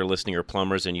of you out there listening are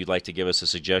plumbers and you'd like to give us a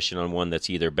suggestion on one that's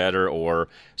either better or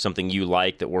something you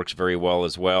like that works very well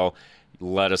as well,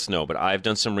 let us know. But I've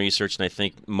done some research, and I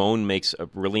think Moen makes a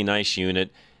really nice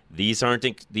unit. These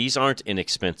aren't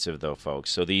inexpensive, though, folks.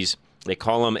 So they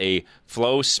call them a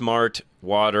Flow Smart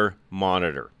Water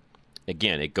Monitor.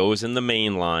 Again, it goes in the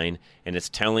main line, and it's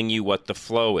telling you what the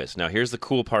flow is. Now, here's the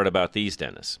cool part about these,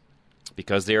 Dennis.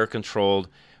 Because they are controlled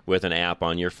with an app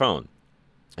on your phone.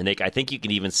 And I think you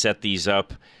can even set these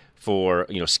up for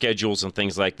schedules and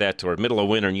things like that, to where middle of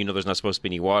winter and there's not supposed to be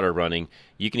any water running.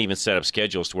 You can even set up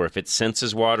schedules to where if it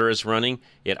senses water is running,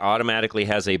 it automatically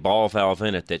has a ball valve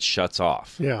in it that shuts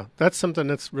off. Yeah, that's something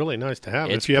that's really nice to have.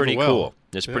 It's if you pretty have a well. Cool.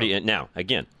 It's pretty. Now,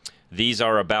 again, these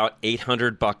are about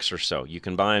 $800 or so. You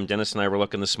can buy them. Dennis and I were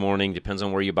looking this morning. Depends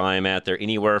on where you buy them at. They're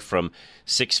anywhere from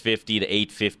 $650 to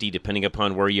 $850, depending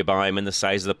upon where you buy them and the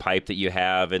size of the pipe that you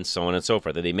have, and so on and so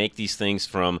forth. They make these things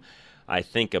from, I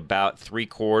think, about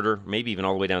 3/4, maybe even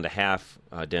all the way down to half,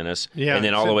 Dennis, and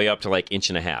then all the way up to like 1.5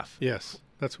 inches. Yes,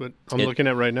 that's what I'm looking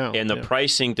at right now. And the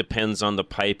pricing depends on the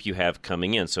pipe you have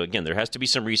coming in. So again, there has to be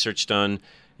some research done.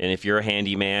 And if you're a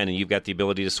handyman and you've got the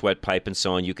ability to sweat pipe and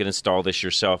so on, you can install this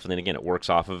yourself. And then again, it works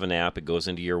off of an app. It goes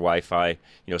into your Wi-Fi,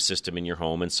 system in your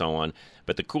home and so on.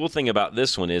 But the cool thing about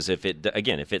this one is if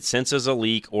it senses a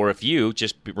leak, or if you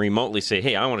just remotely say,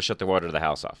 "Hey, I want to shut the water to the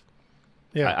house off.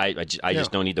 Yeah, I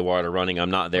just don't need the water running. I'm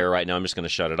not there right now. I'm just going to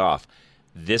shut it off."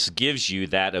 This gives you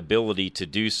that ability to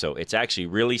do so. It's actually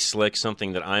really slick,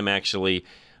 something that I'm actually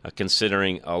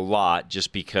considering a lot,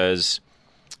 just because,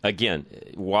 again,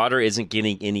 water isn't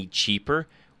getting any cheaper,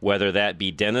 whether that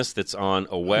be Dennis that's on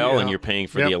a well and you're paying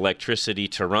for the electricity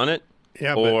to run it,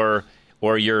 or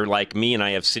you're like me and I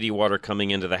have city water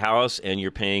coming into the house and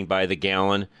you're paying by the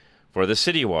gallon for the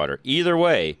city water. Either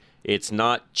way, it's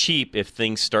not cheap if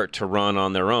things start to run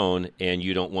on their own and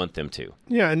you don't want them to.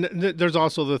 Yeah, and there's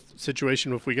also the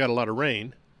situation if we got a lot of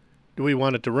rain. Do we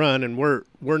want it to run? And we're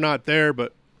not there,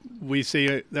 but we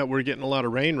see that we're getting a lot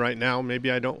of rain right now.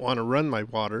 Maybe I don't want to run my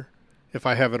water if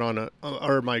I have it on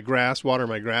or my grass, water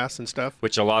my grass and stuff.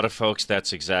 Which a lot of folks,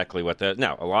 that's exactly what that.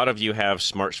 Now, a lot of you have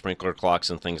smart sprinkler clocks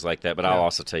and things like that, but I'll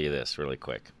also tell you this really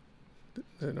quick.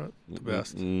 They're not the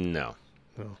best. No.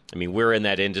 I mean, we're in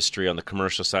that industry on the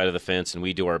commercial side of the fence, and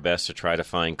we do our best to try to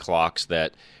find clocks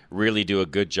that really do a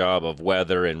good job of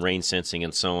weather and rain sensing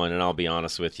and so on. And I'll be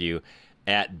honest with you,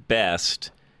 at best,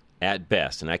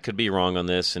 and I could be wrong on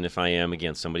this, and if I am,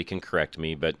 again, somebody can correct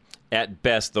me, but at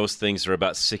best, those things are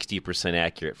about 60%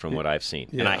 accurate from what I've seen.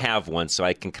 Yeah. And I have one, so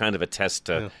I can kind of attest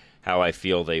to how I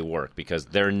feel they work, because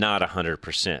they're not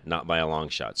 100%, not by a long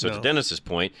shot. So No. to Dennis's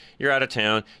point, you're out of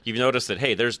town. You've noticed that,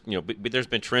 hey, there's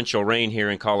been torrential rain here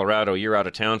in Colorado. You're out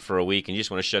of town for a week and you just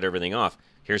want to shut everything off.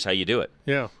 Here's how you do it.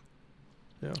 Yeah.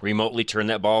 Remotely turn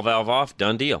that ball valve off.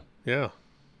 Done deal. Yeah.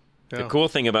 The cool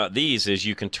thing about these is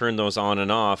you can turn those on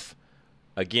and off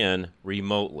again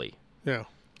remotely. Yeah.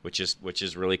 Which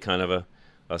is really kind of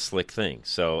a slick thing.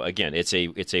 So again, it's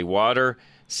a water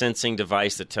sensing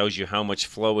device that tells you how much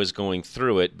flow is going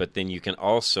through it, but then you can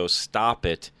also stop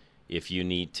it if you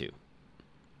need to.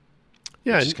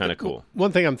 Yeah, which is kind of cool.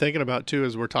 One thing I'm thinking about too,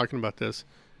 as we're talking about this,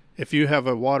 if you have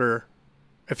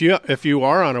if you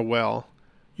are on a well,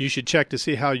 you should check to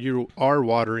see how you are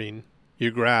watering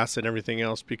your grass and everything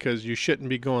else, because you shouldn't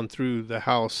be going through the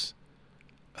house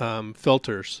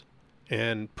filters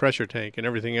and pressure tank and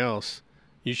everything else.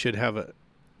 You should have a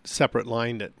separate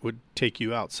line that would take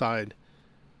you outside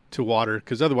to water,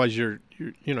 because otherwise you're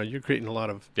creating a lot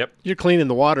of you're cleaning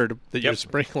the water that you're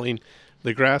sprinkling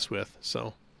the grass with.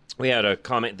 So we had a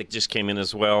comment that just came in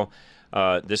as well.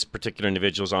 This particular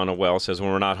individual's on a well, says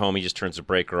when we're not home, he just turns the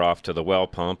breaker off to the well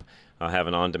pump. Have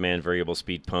an on-demand variable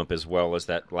speed pump as well as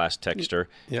that last texture.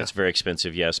 Yeah. It's very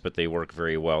expensive, yes, but they work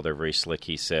very well. They're very slick,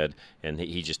 he said, and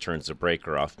he just turns the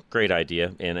breaker off. Great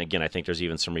idea. And again, I think there's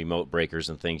even some remote breakers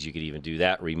and things. You could even do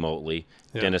that remotely.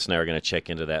 Yeah. Dennis and I are going to check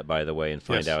into that, by the way, and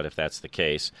find Yes. out if that's the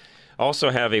case. Also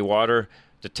have a water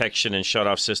detection and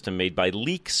shut-off system made by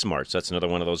Leak Smart. So that's another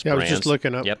one of those Yeah, I was brands. just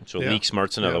looking up. Yep, so Yeah. Leak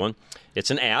Smart's another Yeah. one.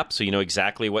 It's an app, so you know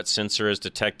exactly what sensor is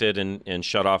detected and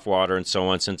shut off water and so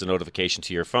on, sends a notification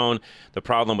to your phone. The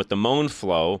problem with the Moan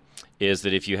Flow is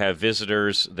that if you have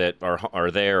visitors that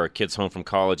are there, or kids home from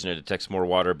college, and it detects more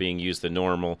water being used than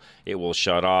normal, it will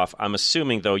shut off. I'm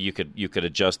assuming, though, you could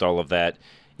adjust all of that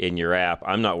in your app.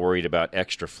 I'm not worried about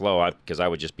extra flow because I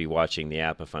would just be watching the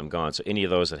app if I'm gone. So any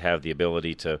of those that have the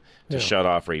ability to shut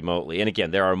off remotely. And again,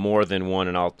 there are more than one,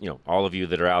 and all of you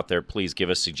that are out there, please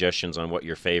give us suggestions on what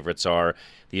your favorites are.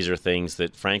 These are things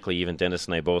that, frankly, even Dennis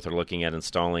and I both are looking at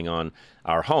installing on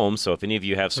our home. So if any of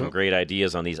you have some great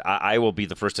ideas on these, I will be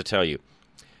the first to tell you.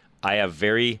 I have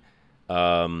very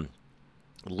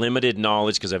limited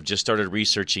knowledge because I've just started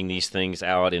researching these things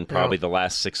out in probably the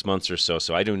last 6 months or so.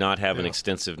 So I do not have an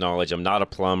extensive knowledge. I'm not a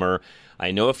plumber.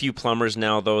 I know a few plumbers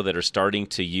now, though, that are starting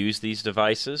to use these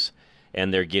devices,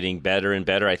 and they're getting better and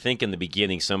better. I think in the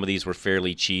beginning some of these were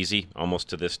fairly cheesy, almost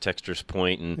to this texter's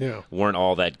point, and weren't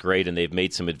all that great, and they've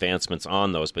made some advancements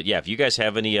on those. But yeah, if you guys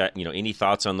have any any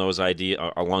thoughts on those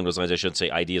along those lines, I should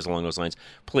say ideas along those lines,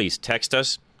 please text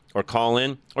us or call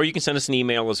in, or you can send us an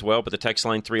email as well. But the text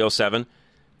line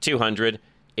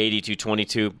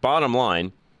 307-200-8222. Bottom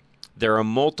line, there are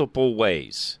multiple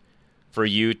ways for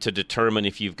you to determine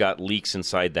if you've got leaks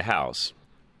inside the house.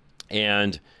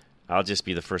 And I'll just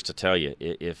be the first to tell you,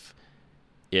 if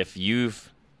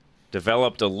you've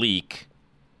developed a leak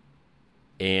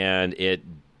and it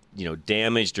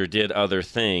damaged or did other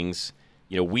things,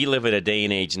 we live at a day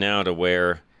and age now to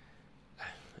where,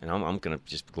 and I'm going to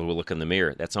just look in the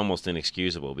mirror, that's almost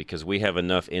inexcusable, because we have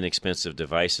enough inexpensive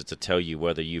devices to tell you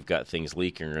whether you've got things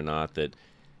leaking or not, that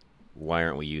why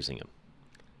aren't we using them?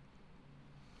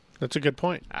 That's a good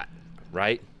point.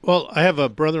 Right? Well, I have a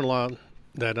brother-in-law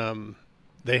that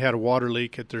they had a water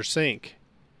leak at their sink,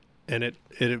 and it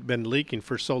had been leaking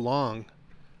for so long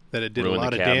that it did a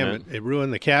lot of damage. It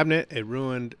ruined the cabinet. It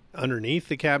ruined underneath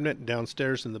the cabinet,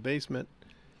 downstairs in the basement.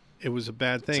 It was a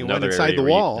bad thing. It went inside the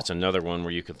wall. That's another one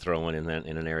where you could throw one in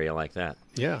an area like that.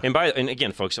 Yeah. And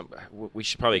again, folks, we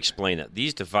should probably explain that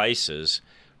these devices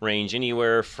range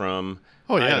anywhere from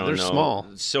they're small,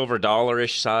 silver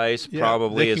dollar-ish size,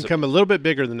 probably. They can come a little bit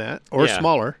bigger than that, or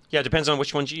smaller. Yeah, it depends on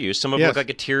which ones you use. Some of them look like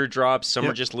a teardrop. Some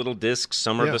are just little discs.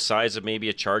 Some are the size of maybe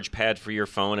a charge pad for your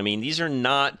phone. I mean, these are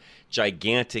not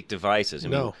gigantic devices. I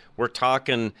mean, we're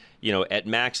talking, at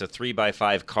max a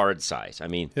 3x5 card size. I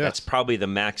mean, that's probably the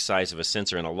max size of a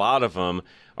sensor, and a lot of them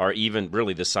are even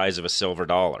really the size of a silver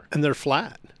dollar. And they're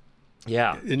flat.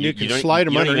 Yeah. And you can slide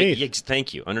them underneath.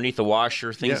 Thank you. Underneath the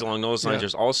washer, things along those lines.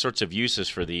 There's all sorts of uses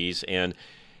for these. And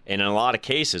in a lot of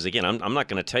cases, again, I'm not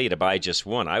going to tell you to buy just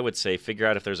one. I would say figure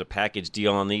out if there's a package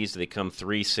deal on these. They come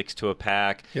 6 to a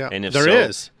pack. Yeah, and if there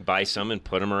is. Buy some and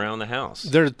put them around the house.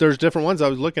 There's different ones I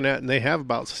was looking at, and they have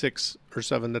about 6 or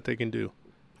 7 that they can do.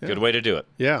 Yeah. Good way to do it.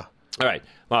 Yeah. All right.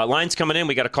 Lines coming in.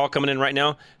 We got a call coming in right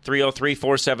now.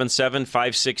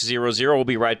 303-477-5600. We'll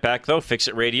be right back, though. Fix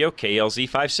It Radio, KLZ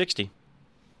 560.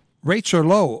 Rates are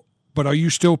low, but are you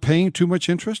still paying too much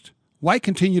interest? Why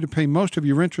continue to pay most of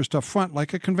your interest up front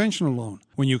like a conventional loan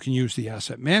when you can use the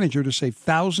asset manager to save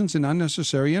thousands in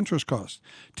unnecessary interest costs?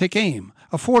 Take AIM,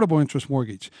 Affordable Interest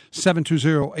Mortgage,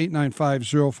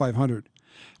 720-895-0500.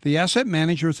 The asset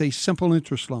manager is a simple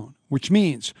interest loan, which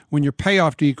means when your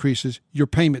payoff decreases, your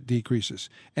payment decreases,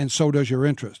 and so does your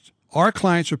interest. Our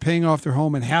clients are paying off their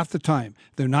home in half the time.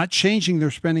 They're not changing their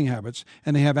spending habits,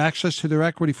 and they have access to their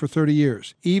equity for 30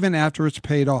 years, even after it's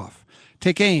paid off.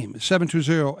 Take AIM,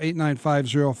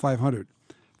 720-895-0500.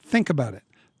 Think about it.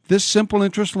 This simple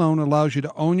interest loan allows you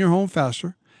to own your home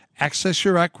faster, access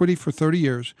your equity for 30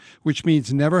 years, which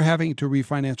means never having to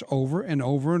refinance over and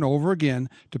over and over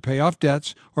again to pay off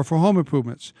debts or for home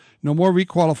improvements. No more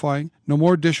requalifying, no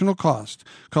more additional cost.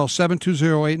 Call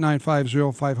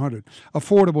 720-895-0500,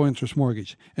 Affordable Interest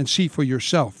Mortgage, and see for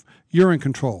yourself. You're in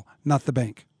control, not the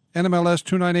bank. NMLS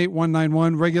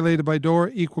 298191, regulated by DORA,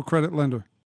 equal credit lender.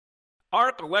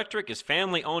 Arc Electric is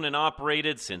family-owned and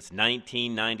operated since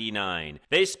 1999.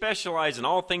 They specialize in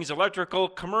all things electrical,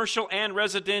 commercial, and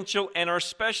residential, and are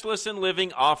specialists in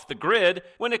living off the grid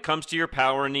when it comes to your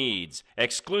power needs.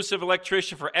 Exclusive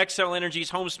electrician for Xcel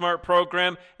Energy's Home Smart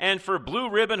program and for Blue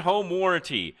Ribbon Home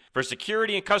Warranty. For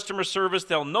security and customer service,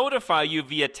 they'll notify you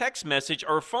via text message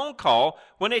or phone call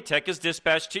when a tech is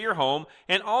dispatched to your home,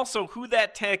 and also who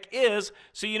that tech is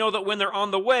so you know that when they're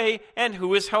on the way and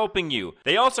who is helping you.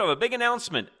 They also have a big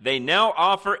announcement. They now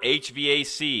offer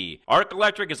HVAC. Arc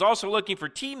Electric is also looking for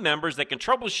team members that can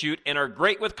troubleshoot and are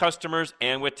great with customers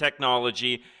and with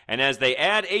technology. And as they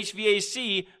add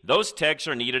HVAC, those techs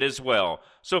are needed as well.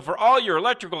 So for all your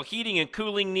electrical heating and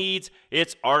cooling needs,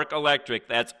 it's Arc Electric.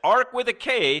 That's Arc with a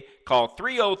K. Call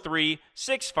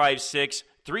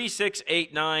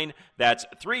 303-656-3689. That's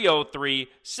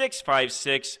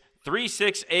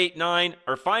 303-656-3689.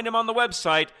 Or find them on the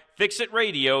website,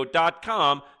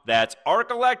 fixitradio.com. That's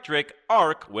Arc Electric,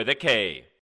 Arc with a K.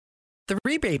 The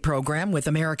rebate program with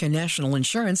American National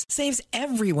Insurance saves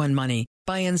everyone money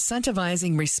by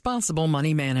incentivizing responsible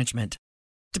money management.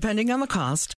 Depending on the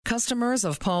cost, customers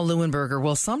of Paul Leuenberger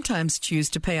will sometimes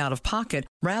choose to pay out of pocket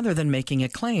rather than making a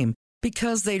claim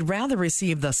because they'd rather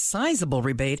receive the sizable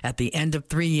rebate at the end of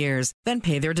 3 years than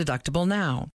pay their deductible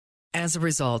now. As a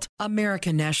result,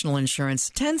 American National Insurance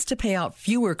tends to pay out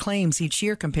fewer claims each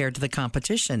year compared to the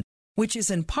competition, which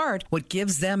is in part what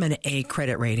gives them an A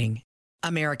credit rating.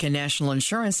 American National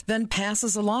Insurance then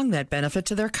passes along that benefit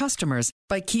to their customers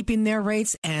by keeping their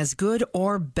rates as good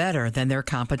or better than their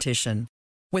competition.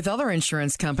 With other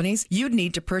insurance companies, you'd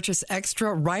need to purchase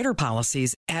extra rider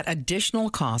policies at additional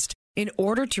cost in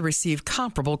order to receive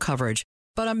comparable coverage,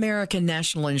 but American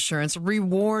National Insurance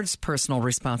rewards personal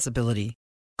responsibility.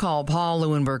 Call Paul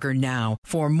Leuenberger now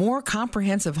for more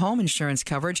comprehensive home insurance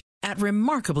coverage at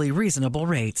remarkably reasonable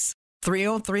rates.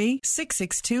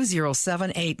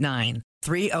 303-662-0789.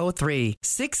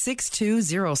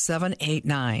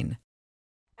 303-662-0789.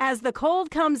 As the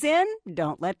cold comes in,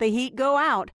 don't let the heat go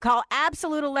out. Call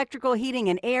Absolute Electrical Heating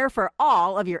and Air for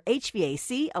all of your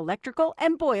HVAC, electrical,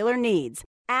 and boiler needs.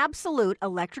 Absolute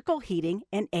Electrical Heating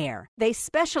and Air. They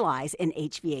specialize in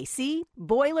HVAC,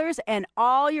 boilers, and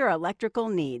all your electrical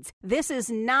needs. This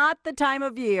is not the time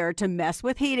of year to mess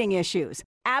with heating issues.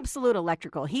 Absolute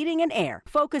Electrical Heating and Air,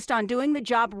 focused on doing the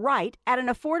job right at an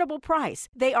affordable price.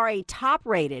 They are a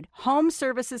top-rated home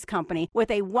services company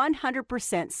with a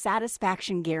 100%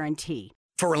 satisfaction guarantee.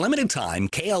 For a limited time,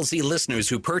 KLZ listeners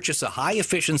who purchase a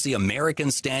high-efficiency American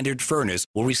Standard furnace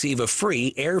will receive a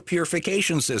free air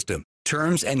purification system.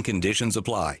 Terms and conditions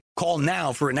apply. Call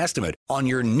now for an estimate on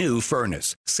your new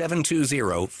furnace.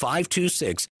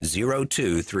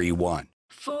 720-526-0231.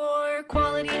 For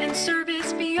quality and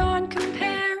service beyond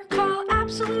compare, call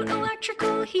Absolute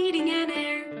Electrical Heating and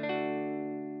Air.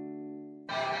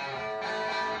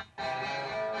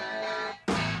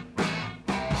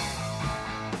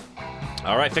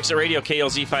 All right, Fix It Radio,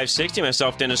 KLZ 560.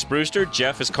 Myself, Dennis Brewster.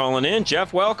 Jeff is calling in.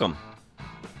 Jeff, welcome.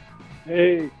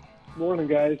 Hey, morning,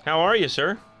 guys. How are you,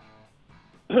 sir?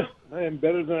 I am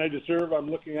better than I deserve. I'm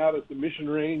looking out at the Mission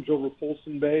Range over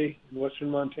Folsom Bay in western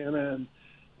Montana, and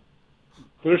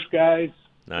clear skies,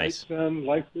 nice light sun.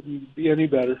 Life couldn't be any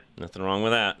better. Nothing wrong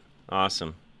with that.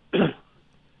 Awesome.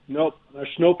 Nope. Our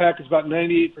snowpack is about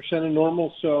 98% of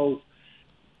normal, so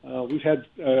we've had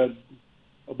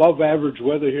above average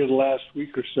weather here the last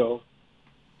week or so.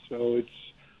 So it's,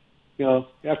 you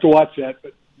have to watch that,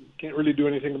 but you can't really do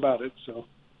anything about it. So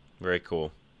very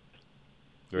cool.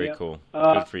 Very cool.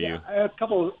 Good for you. I have a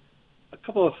couple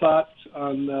of thoughts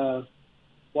on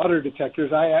water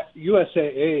detectors.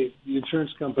 USAA, the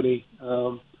insurance company,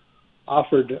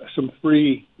 offered some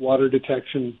free water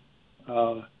detection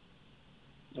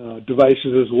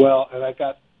devices as well, and I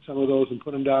got some of those and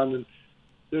put them down. And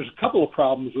there's a couple of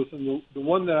problems with them. The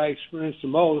one that I experienced the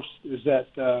most is that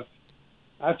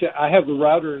I have the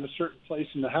router in a certain place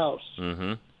in the house,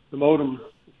 the modem,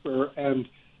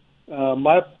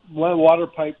 my water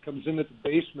pipe comes in at the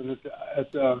basement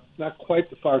at not quite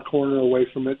the far corner away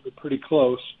from it, but pretty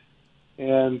close,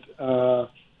 and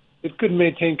it couldn't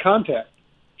maintain contact.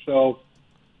 So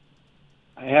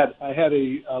I had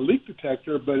a leak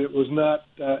detector, but it was not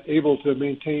able to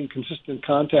maintain consistent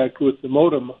contact with the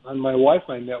modem on my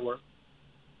Wi-Fi network.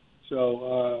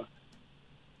 So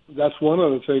that's one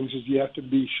of the things is you have to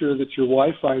be sure that your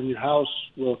Wi-Fi in your house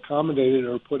will accommodate it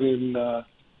or put in,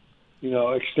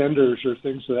 extenders or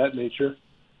things of that nature.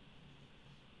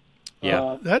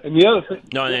 Yeah. And the other thing.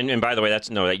 No, and by the way,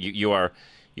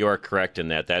 you are correct in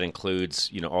that. That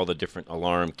includes, all the different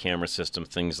alarm, camera system,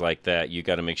 things like that. You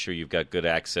got to make sure you've got good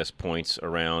access points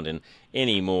around. And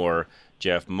anymore,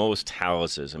 Jeff, most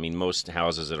houses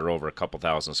that are over a couple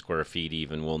thousand square feet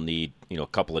even will need, a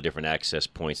couple of different access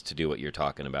points to do what you're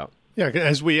talking about. Yeah,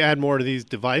 as we add more to these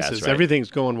devices,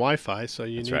 everything's going Wi-Fi, so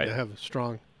you need to have a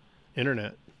strong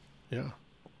internet. Yeah.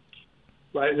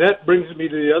 Right, and that brings me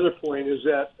to the other point is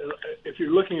that if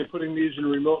you're looking at putting these in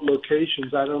remote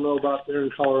locations, I don't know about there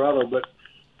in Colorado, but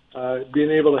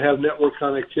being able to have network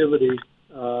connectivity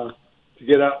to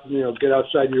get out, get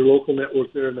outside your local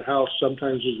network there in the house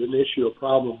sometimes is an issue, a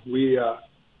problem. When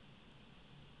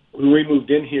we moved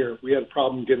in here, we had a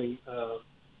problem getting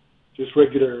just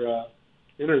regular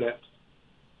internet.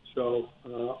 So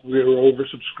we were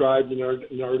oversubscribed in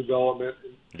our development.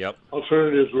 Yep.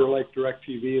 Alternatives were like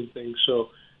DirecTV and things. So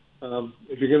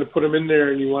if you're going to put them in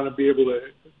there and you want to be able to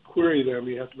query them,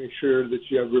 you have to make sure that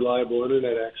you have reliable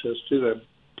internet access to them.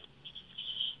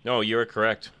 No, you're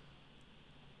correct.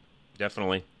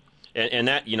 Definitely. And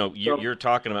that, you're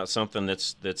talking about something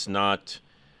that's not,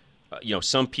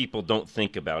 some people don't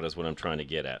think about is what I'm trying to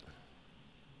get at.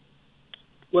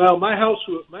 Well, my house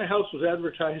was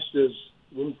advertised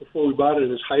before we bought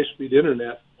it as high-speed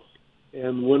internet.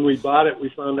 And when we bought it, we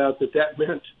found out that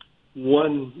meant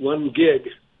one gig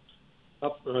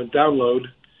download,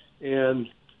 and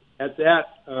at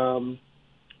that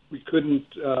we couldn't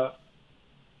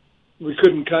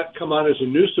come on as a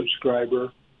new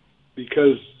subscriber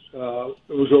because it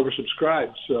was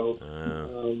oversubscribed. So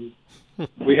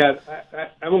we had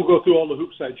I won't go through all the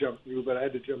hoops I jumped through, but I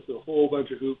had to jump through a whole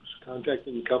bunch of hoops,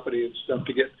 contacting the company and stuff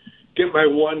to get my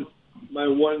one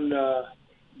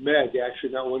meg,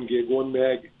 actually not 1 gig, 1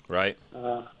 meg right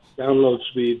download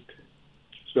speed.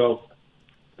 So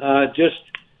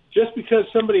just because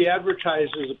somebody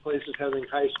advertises a place as having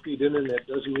high speed internet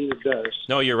doesn't mean it does.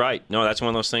 No, you're right. No, that's one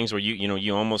of those things where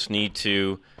you almost need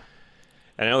to.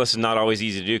 And I know this is not always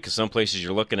easy to do because some places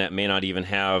you're looking at may not even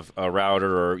have a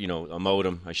router or a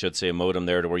modem. I should say a modem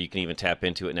there to where you can even tap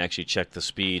into it and actually check the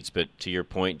speeds. But to your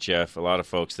point, Jeff, a lot of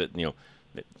folks that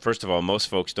first of all, most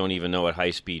folks don't even know what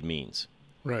high speed means.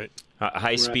 Right.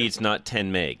 High speed's not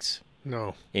 10 megs.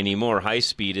 No. Anymore, high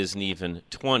speed isn't even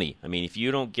 20. I mean, if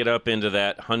you don't get up into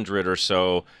that 100 or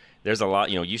so, there's a lot,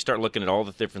 you start looking at all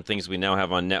the different things we now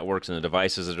have on networks and the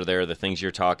devices that are there, the things you're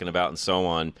talking about and so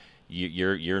on.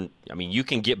 You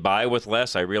can get by with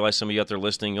less. I realize some of you out there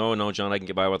listening, oh, no, John, I can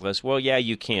get by with less. Well, yeah,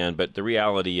 you can, but the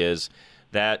reality is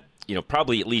that,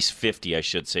 probably at least 50, I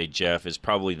should say, Jeff, is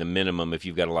probably the minimum if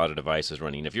you've got a lot of devices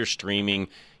running. If you're streaming,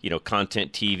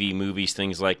 content, TV, movies,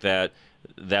 things like that,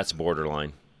 that's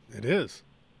borderline. It is.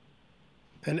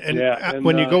 And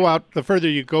when you go out, the further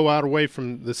you go out away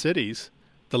from the cities,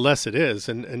 the less it is.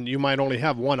 And you might only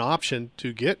have one option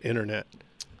to get internet.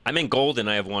 I'm in Golden.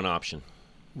 I have one option.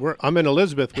 I'm in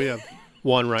Elizabeth. We have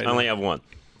one right now. I only have one.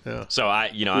 Yeah. So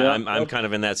I'm kind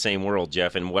of in that same world,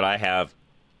 Jeff. And what I have,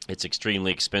 it's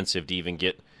extremely expensive to even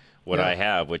get what I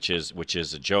have, which is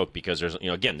a joke because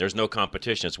there's no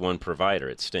competition. It's one provider.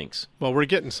 It stinks. Well, we're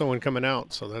getting someone coming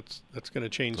out, so that's going to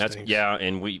change things. Yeah,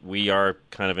 and we are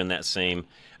kind of in that same.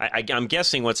 I'm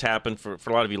guessing what's happened for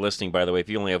a lot of you listening, by the way, if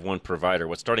you only have one provider,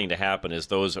 what's starting to happen is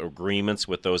those agreements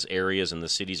with those areas and the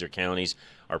cities or counties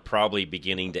are probably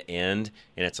beginning to end,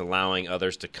 and it's allowing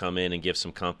others to come in and give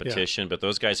some competition. Yeah. But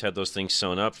those guys had those things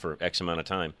sewn up for X amount of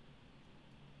time.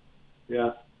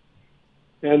 Yeah,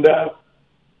 and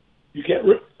you can't.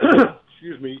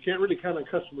 Excuse me. You can't really count on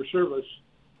customer service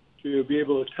to be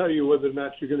able to tell you whether or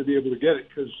not you're going to be able to get it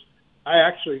because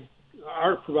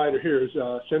our provider here is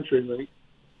CenturyLink.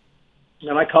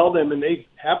 And I called them, and they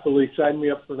happily signed me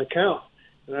up for an account.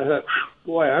 And I thought,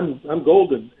 boy, I'm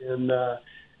golden. And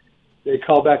they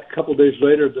called back a couple of days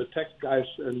later, the tech guys,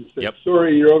 and said,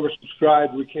 sorry, you're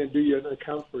oversubscribed. We can't do you an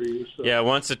account for you. So. Yeah,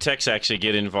 once the techs actually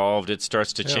get involved, it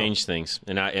starts to change things.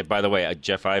 And by the way,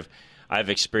 Jeff, I've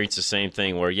experienced the same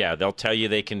thing where, yeah, they'll tell you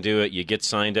they can do it. You get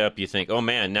signed up. You think, oh,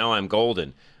 man, now I'm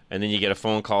golden. And then you get a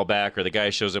phone call back or the guy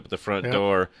shows up at the front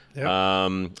door. Yep.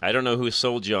 I don't know who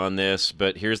sold you on this,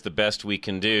 but here's the best we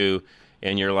can do.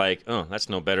 And you're like, oh, that's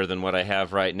no better than what I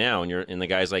have right now. And the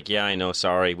guy's like, yeah, I know,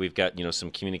 sorry. We've got,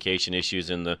 some communication issues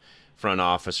in the front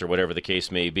office or whatever the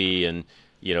case may be. And,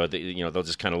 they'll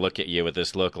just kind of look at you with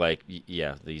this look like,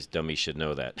 yeah, these dummies should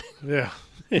know that. Yeah.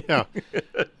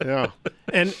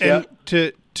 And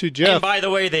to Jeff. And by the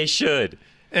way, they should.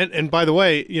 And by the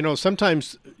way,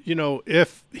 sometimes,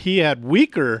 if he had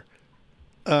weaker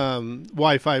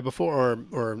Wi-Fi before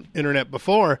or internet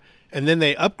before, and then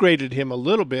they upgraded him a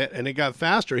little bit and it got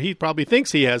faster, he probably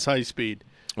thinks he has high speed.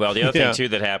 Well, the other thing, too,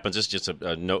 that happens, is just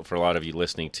a note for a lot of you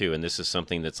listening, too, and this is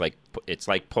something that's it's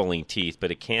like pulling teeth,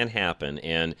 but it can happen.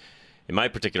 And in my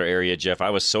particular area, Jeff, I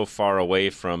was so far away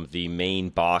from the main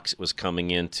box it was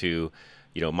coming into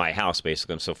my house,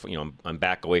 basically. I'm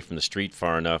back away from the street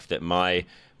far enough that my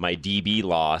dB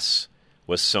loss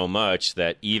was so much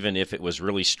that even if it was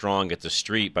really strong at the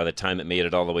street, by the time it made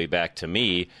it all the way back to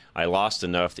me, I lost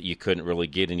enough that you couldn't really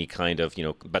get any kind of,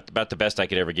 but about the best I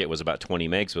could ever get was about 20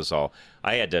 megs was all.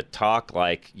 I had to talk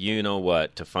like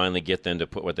what to finally get them to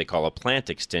put what they call a plant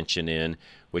extension in,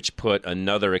 which put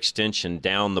another extension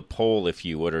down the pole, if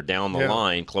you would, or down the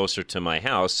line closer to my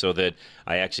house so that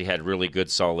I actually had really good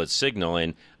solid signal.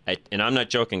 And I'm not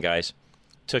joking, guys.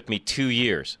 Took me 2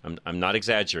 years. I'm not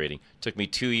exaggerating. Took me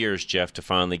 2 years, Jeff, to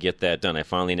finally get that done. I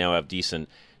finally now have decent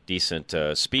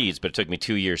speeds, but it took me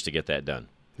 2 years to get that done.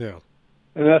 Yeah,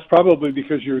 and that's probably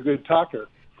because you're a good talker.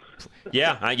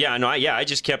 I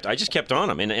just kept on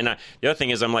them. And the other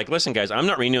thing is, I'm like, listen, guys, I'm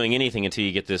not renewing anything until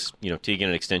you get this, till you get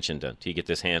an extension done, till you get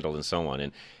this handled, and so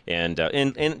on. And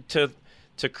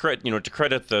to credit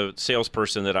the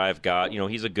salesperson that I've got,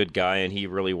 he's a good guy and he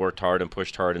really worked hard and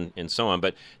pushed hard and so on.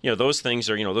 But those things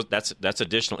are, that's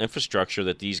additional infrastructure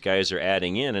that these guys are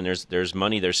adding in, and there's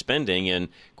money they're spending, and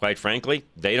quite frankly,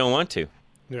 they don't want to.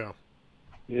 Yeah.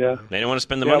 They don't want to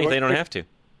spend the money if they don't have to.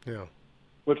 Yeah.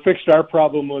 What fixed our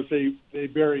problem was they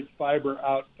buried fiber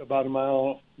out about a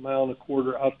mile and a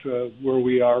quarter out to where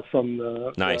we are from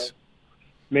the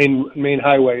main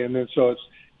highway, and then so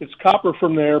it's copper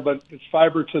from there, but it's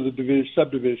fiber to the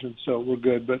subdivision, so we're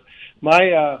good. But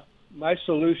my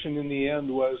solution in the end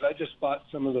was I just bought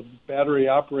some of the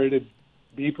battery-operated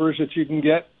beepers that you can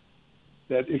get,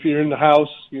 that if you're in the house,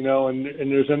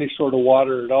 and there's any sort of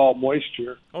water at all,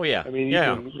 moisture. Oh, yeah. I mean, you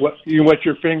can wet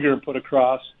your finger and put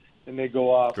across, and they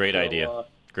go off. Great idea.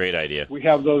 Great idea. We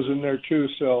have those in there, too.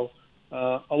 So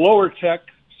a lower-tech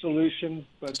solution.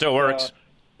 But still works.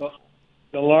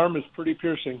 The alarm is pretty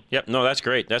piercing. Yep. No, that's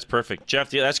great. That's perfect.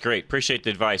 Jeff, that's great. Appreciate the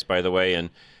advice, by the way.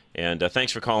 And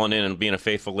thanks for calling in and being a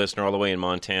faithful listener all the way in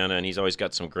Montana. And he's always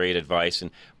got some great advice.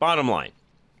 And bottom line,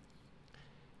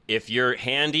 if you're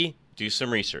handy, do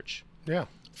some research. Yeah.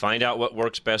 Find out what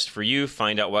works best for you.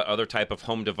 Find out what other type of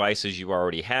home devices you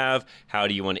already have. How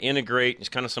do you want to integrate? It's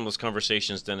kind of some of those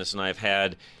conversations Dennis and I have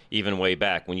had even way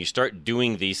back. When you start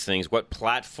doing these things, what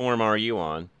platform are you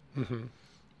on? Mm-hmm.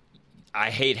 I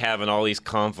hate having all these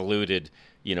convoluted,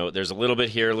 there's a little bit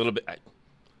here, a little bit.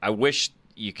 I wish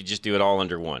you could just do it all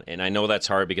under one. And I know that's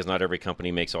hard because not every company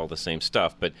makes all the same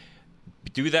stuff. But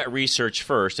do that research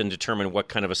first and determine what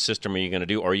kind of a system are you going to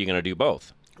do, or are you going to do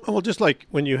both? Well, just like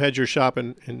when you had your shop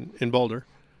in Boulder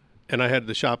and I had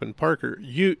the shop in Parker,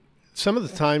 some of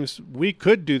the times we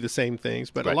could do the same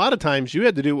things, but a lot of times you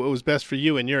had to do what was best for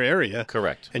you in your area.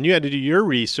 Correct. And you had to do your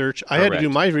research. I had to do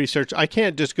my research. I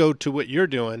can't just go to what you're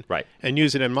doing and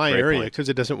use it in my area because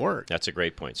it doesn't work. That's a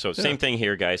great point. So same thing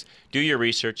here, guys. Do your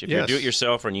research. If you do it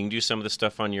yourself and you can do some of the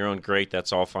stuff on your own, great.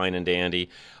 That's all fine and dandy.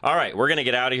 All right, we're going to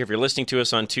get out of here. If you're listening to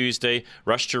us on Tuesday,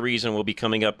 Rush to Reason will be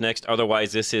coming up next.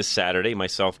 Otherwise, this is Saturday.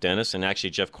 Myself, Dennis, and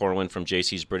actually Jeff Corwin from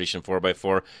JC's British and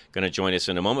 4x4 going to join us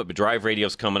in a moment. But Drive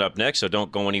Radio's coming up next, so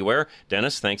don't go anywhere.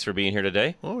 Dennis, thanks for being here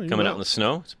today. Coming out in the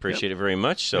snow. Appreciate it very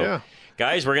much. So,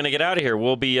 guys, we're going to get out of here.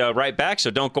 We'll be right back,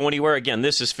 so don't go anywhere. Again,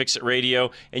 this is Fix It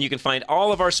Radio, and you can find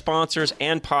all of our sponsors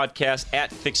and podcasts at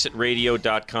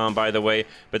fixitradio.com, by the way.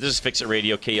 But this is Fix It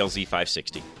Radio, KLZ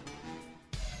 560.